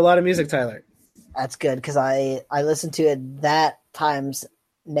listen to a lot of music, Tyler. That's good because I listen to it that times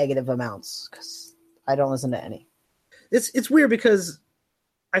negative amounts because I don't listen to any. It's weird because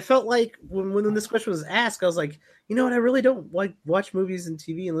I felt like when this question was asked, I was like, you know what? I really don't like watch movies and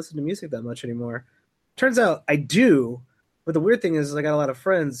TV and listen to music that much anymore. Turns out I do, but the weird thing is I got a lot of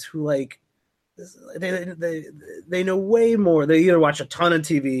friends who like they know way more. They either watch a ton of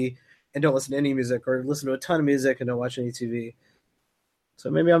TV and don't listen to any music, or listen to a ton of music and don't watch any TV. So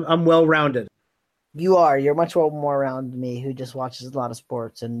maybe I'm well rounded. You are. You're much more around me who just watches a lot of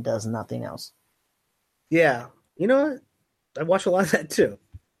sports and does nothing else. Yeah, you know what? I watch a lot of that too.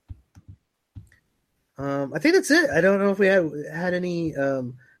 I think that's it. I don't know if we had any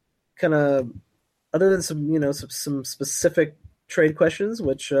kind of other than some specific trade questions,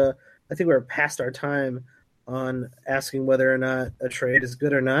 which I think we're past our time on asking whether or not a trade is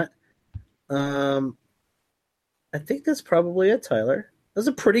good or not. I think that's probably it, Tyler. That was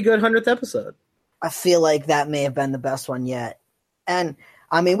a pretty good 100th episode. I feel like that may have been the best one yet. And,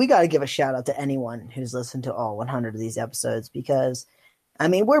 I mean, we got to give a shout-out to anyone who's listened to all 100 of these episodes because, I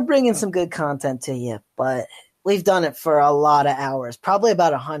mean, we're bringing some good content to you, but we've done it for a lot of hours, probably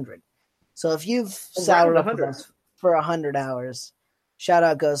about 100. So if you've soured up with us for 100 hours,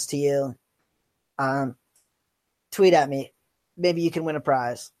 shout-out goes to you. Tweet at me. Maybe you can win a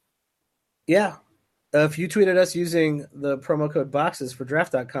prize. Yeah. If you tweeted us using the promo code BOXES for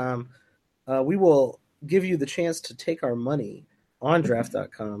draft.com, we will give you the chance to take our money on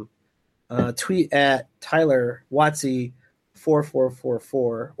draft.com. Tweet at Tyler Watsy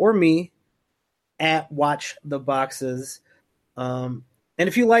 4444 or me at Watch the Boxes. And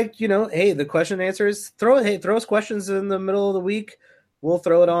if you like, hey, the question and answers, throw us questions in the middle of the week. We'll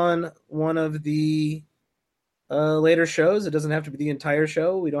throw it on one of the later shows. It doesn't have to be the entire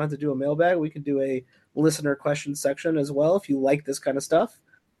show. We don't have to do a mailbag. We can do a listener question section as well if you like this kind of stuff.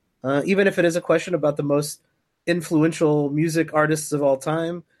 Even if it is a question about the most influential music artists of all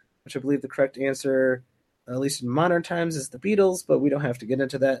time, which I believe the correct answer, at least in modern times, is the Beatles, but we don't have to get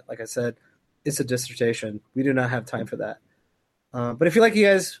into that. Like I said, it's a dissertation. We do not have time for that. But if you like, you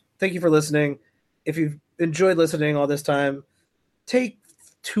guys, thank you for listening. If you've enjoyed listening all this time, take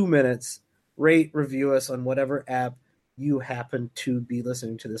 2 minutes, rate, review us on whatever app you happen to be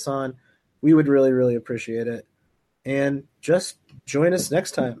listening to this on. We would really, really appreciate it. And just join us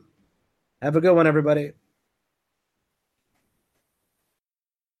next time. Have a good one, everybody.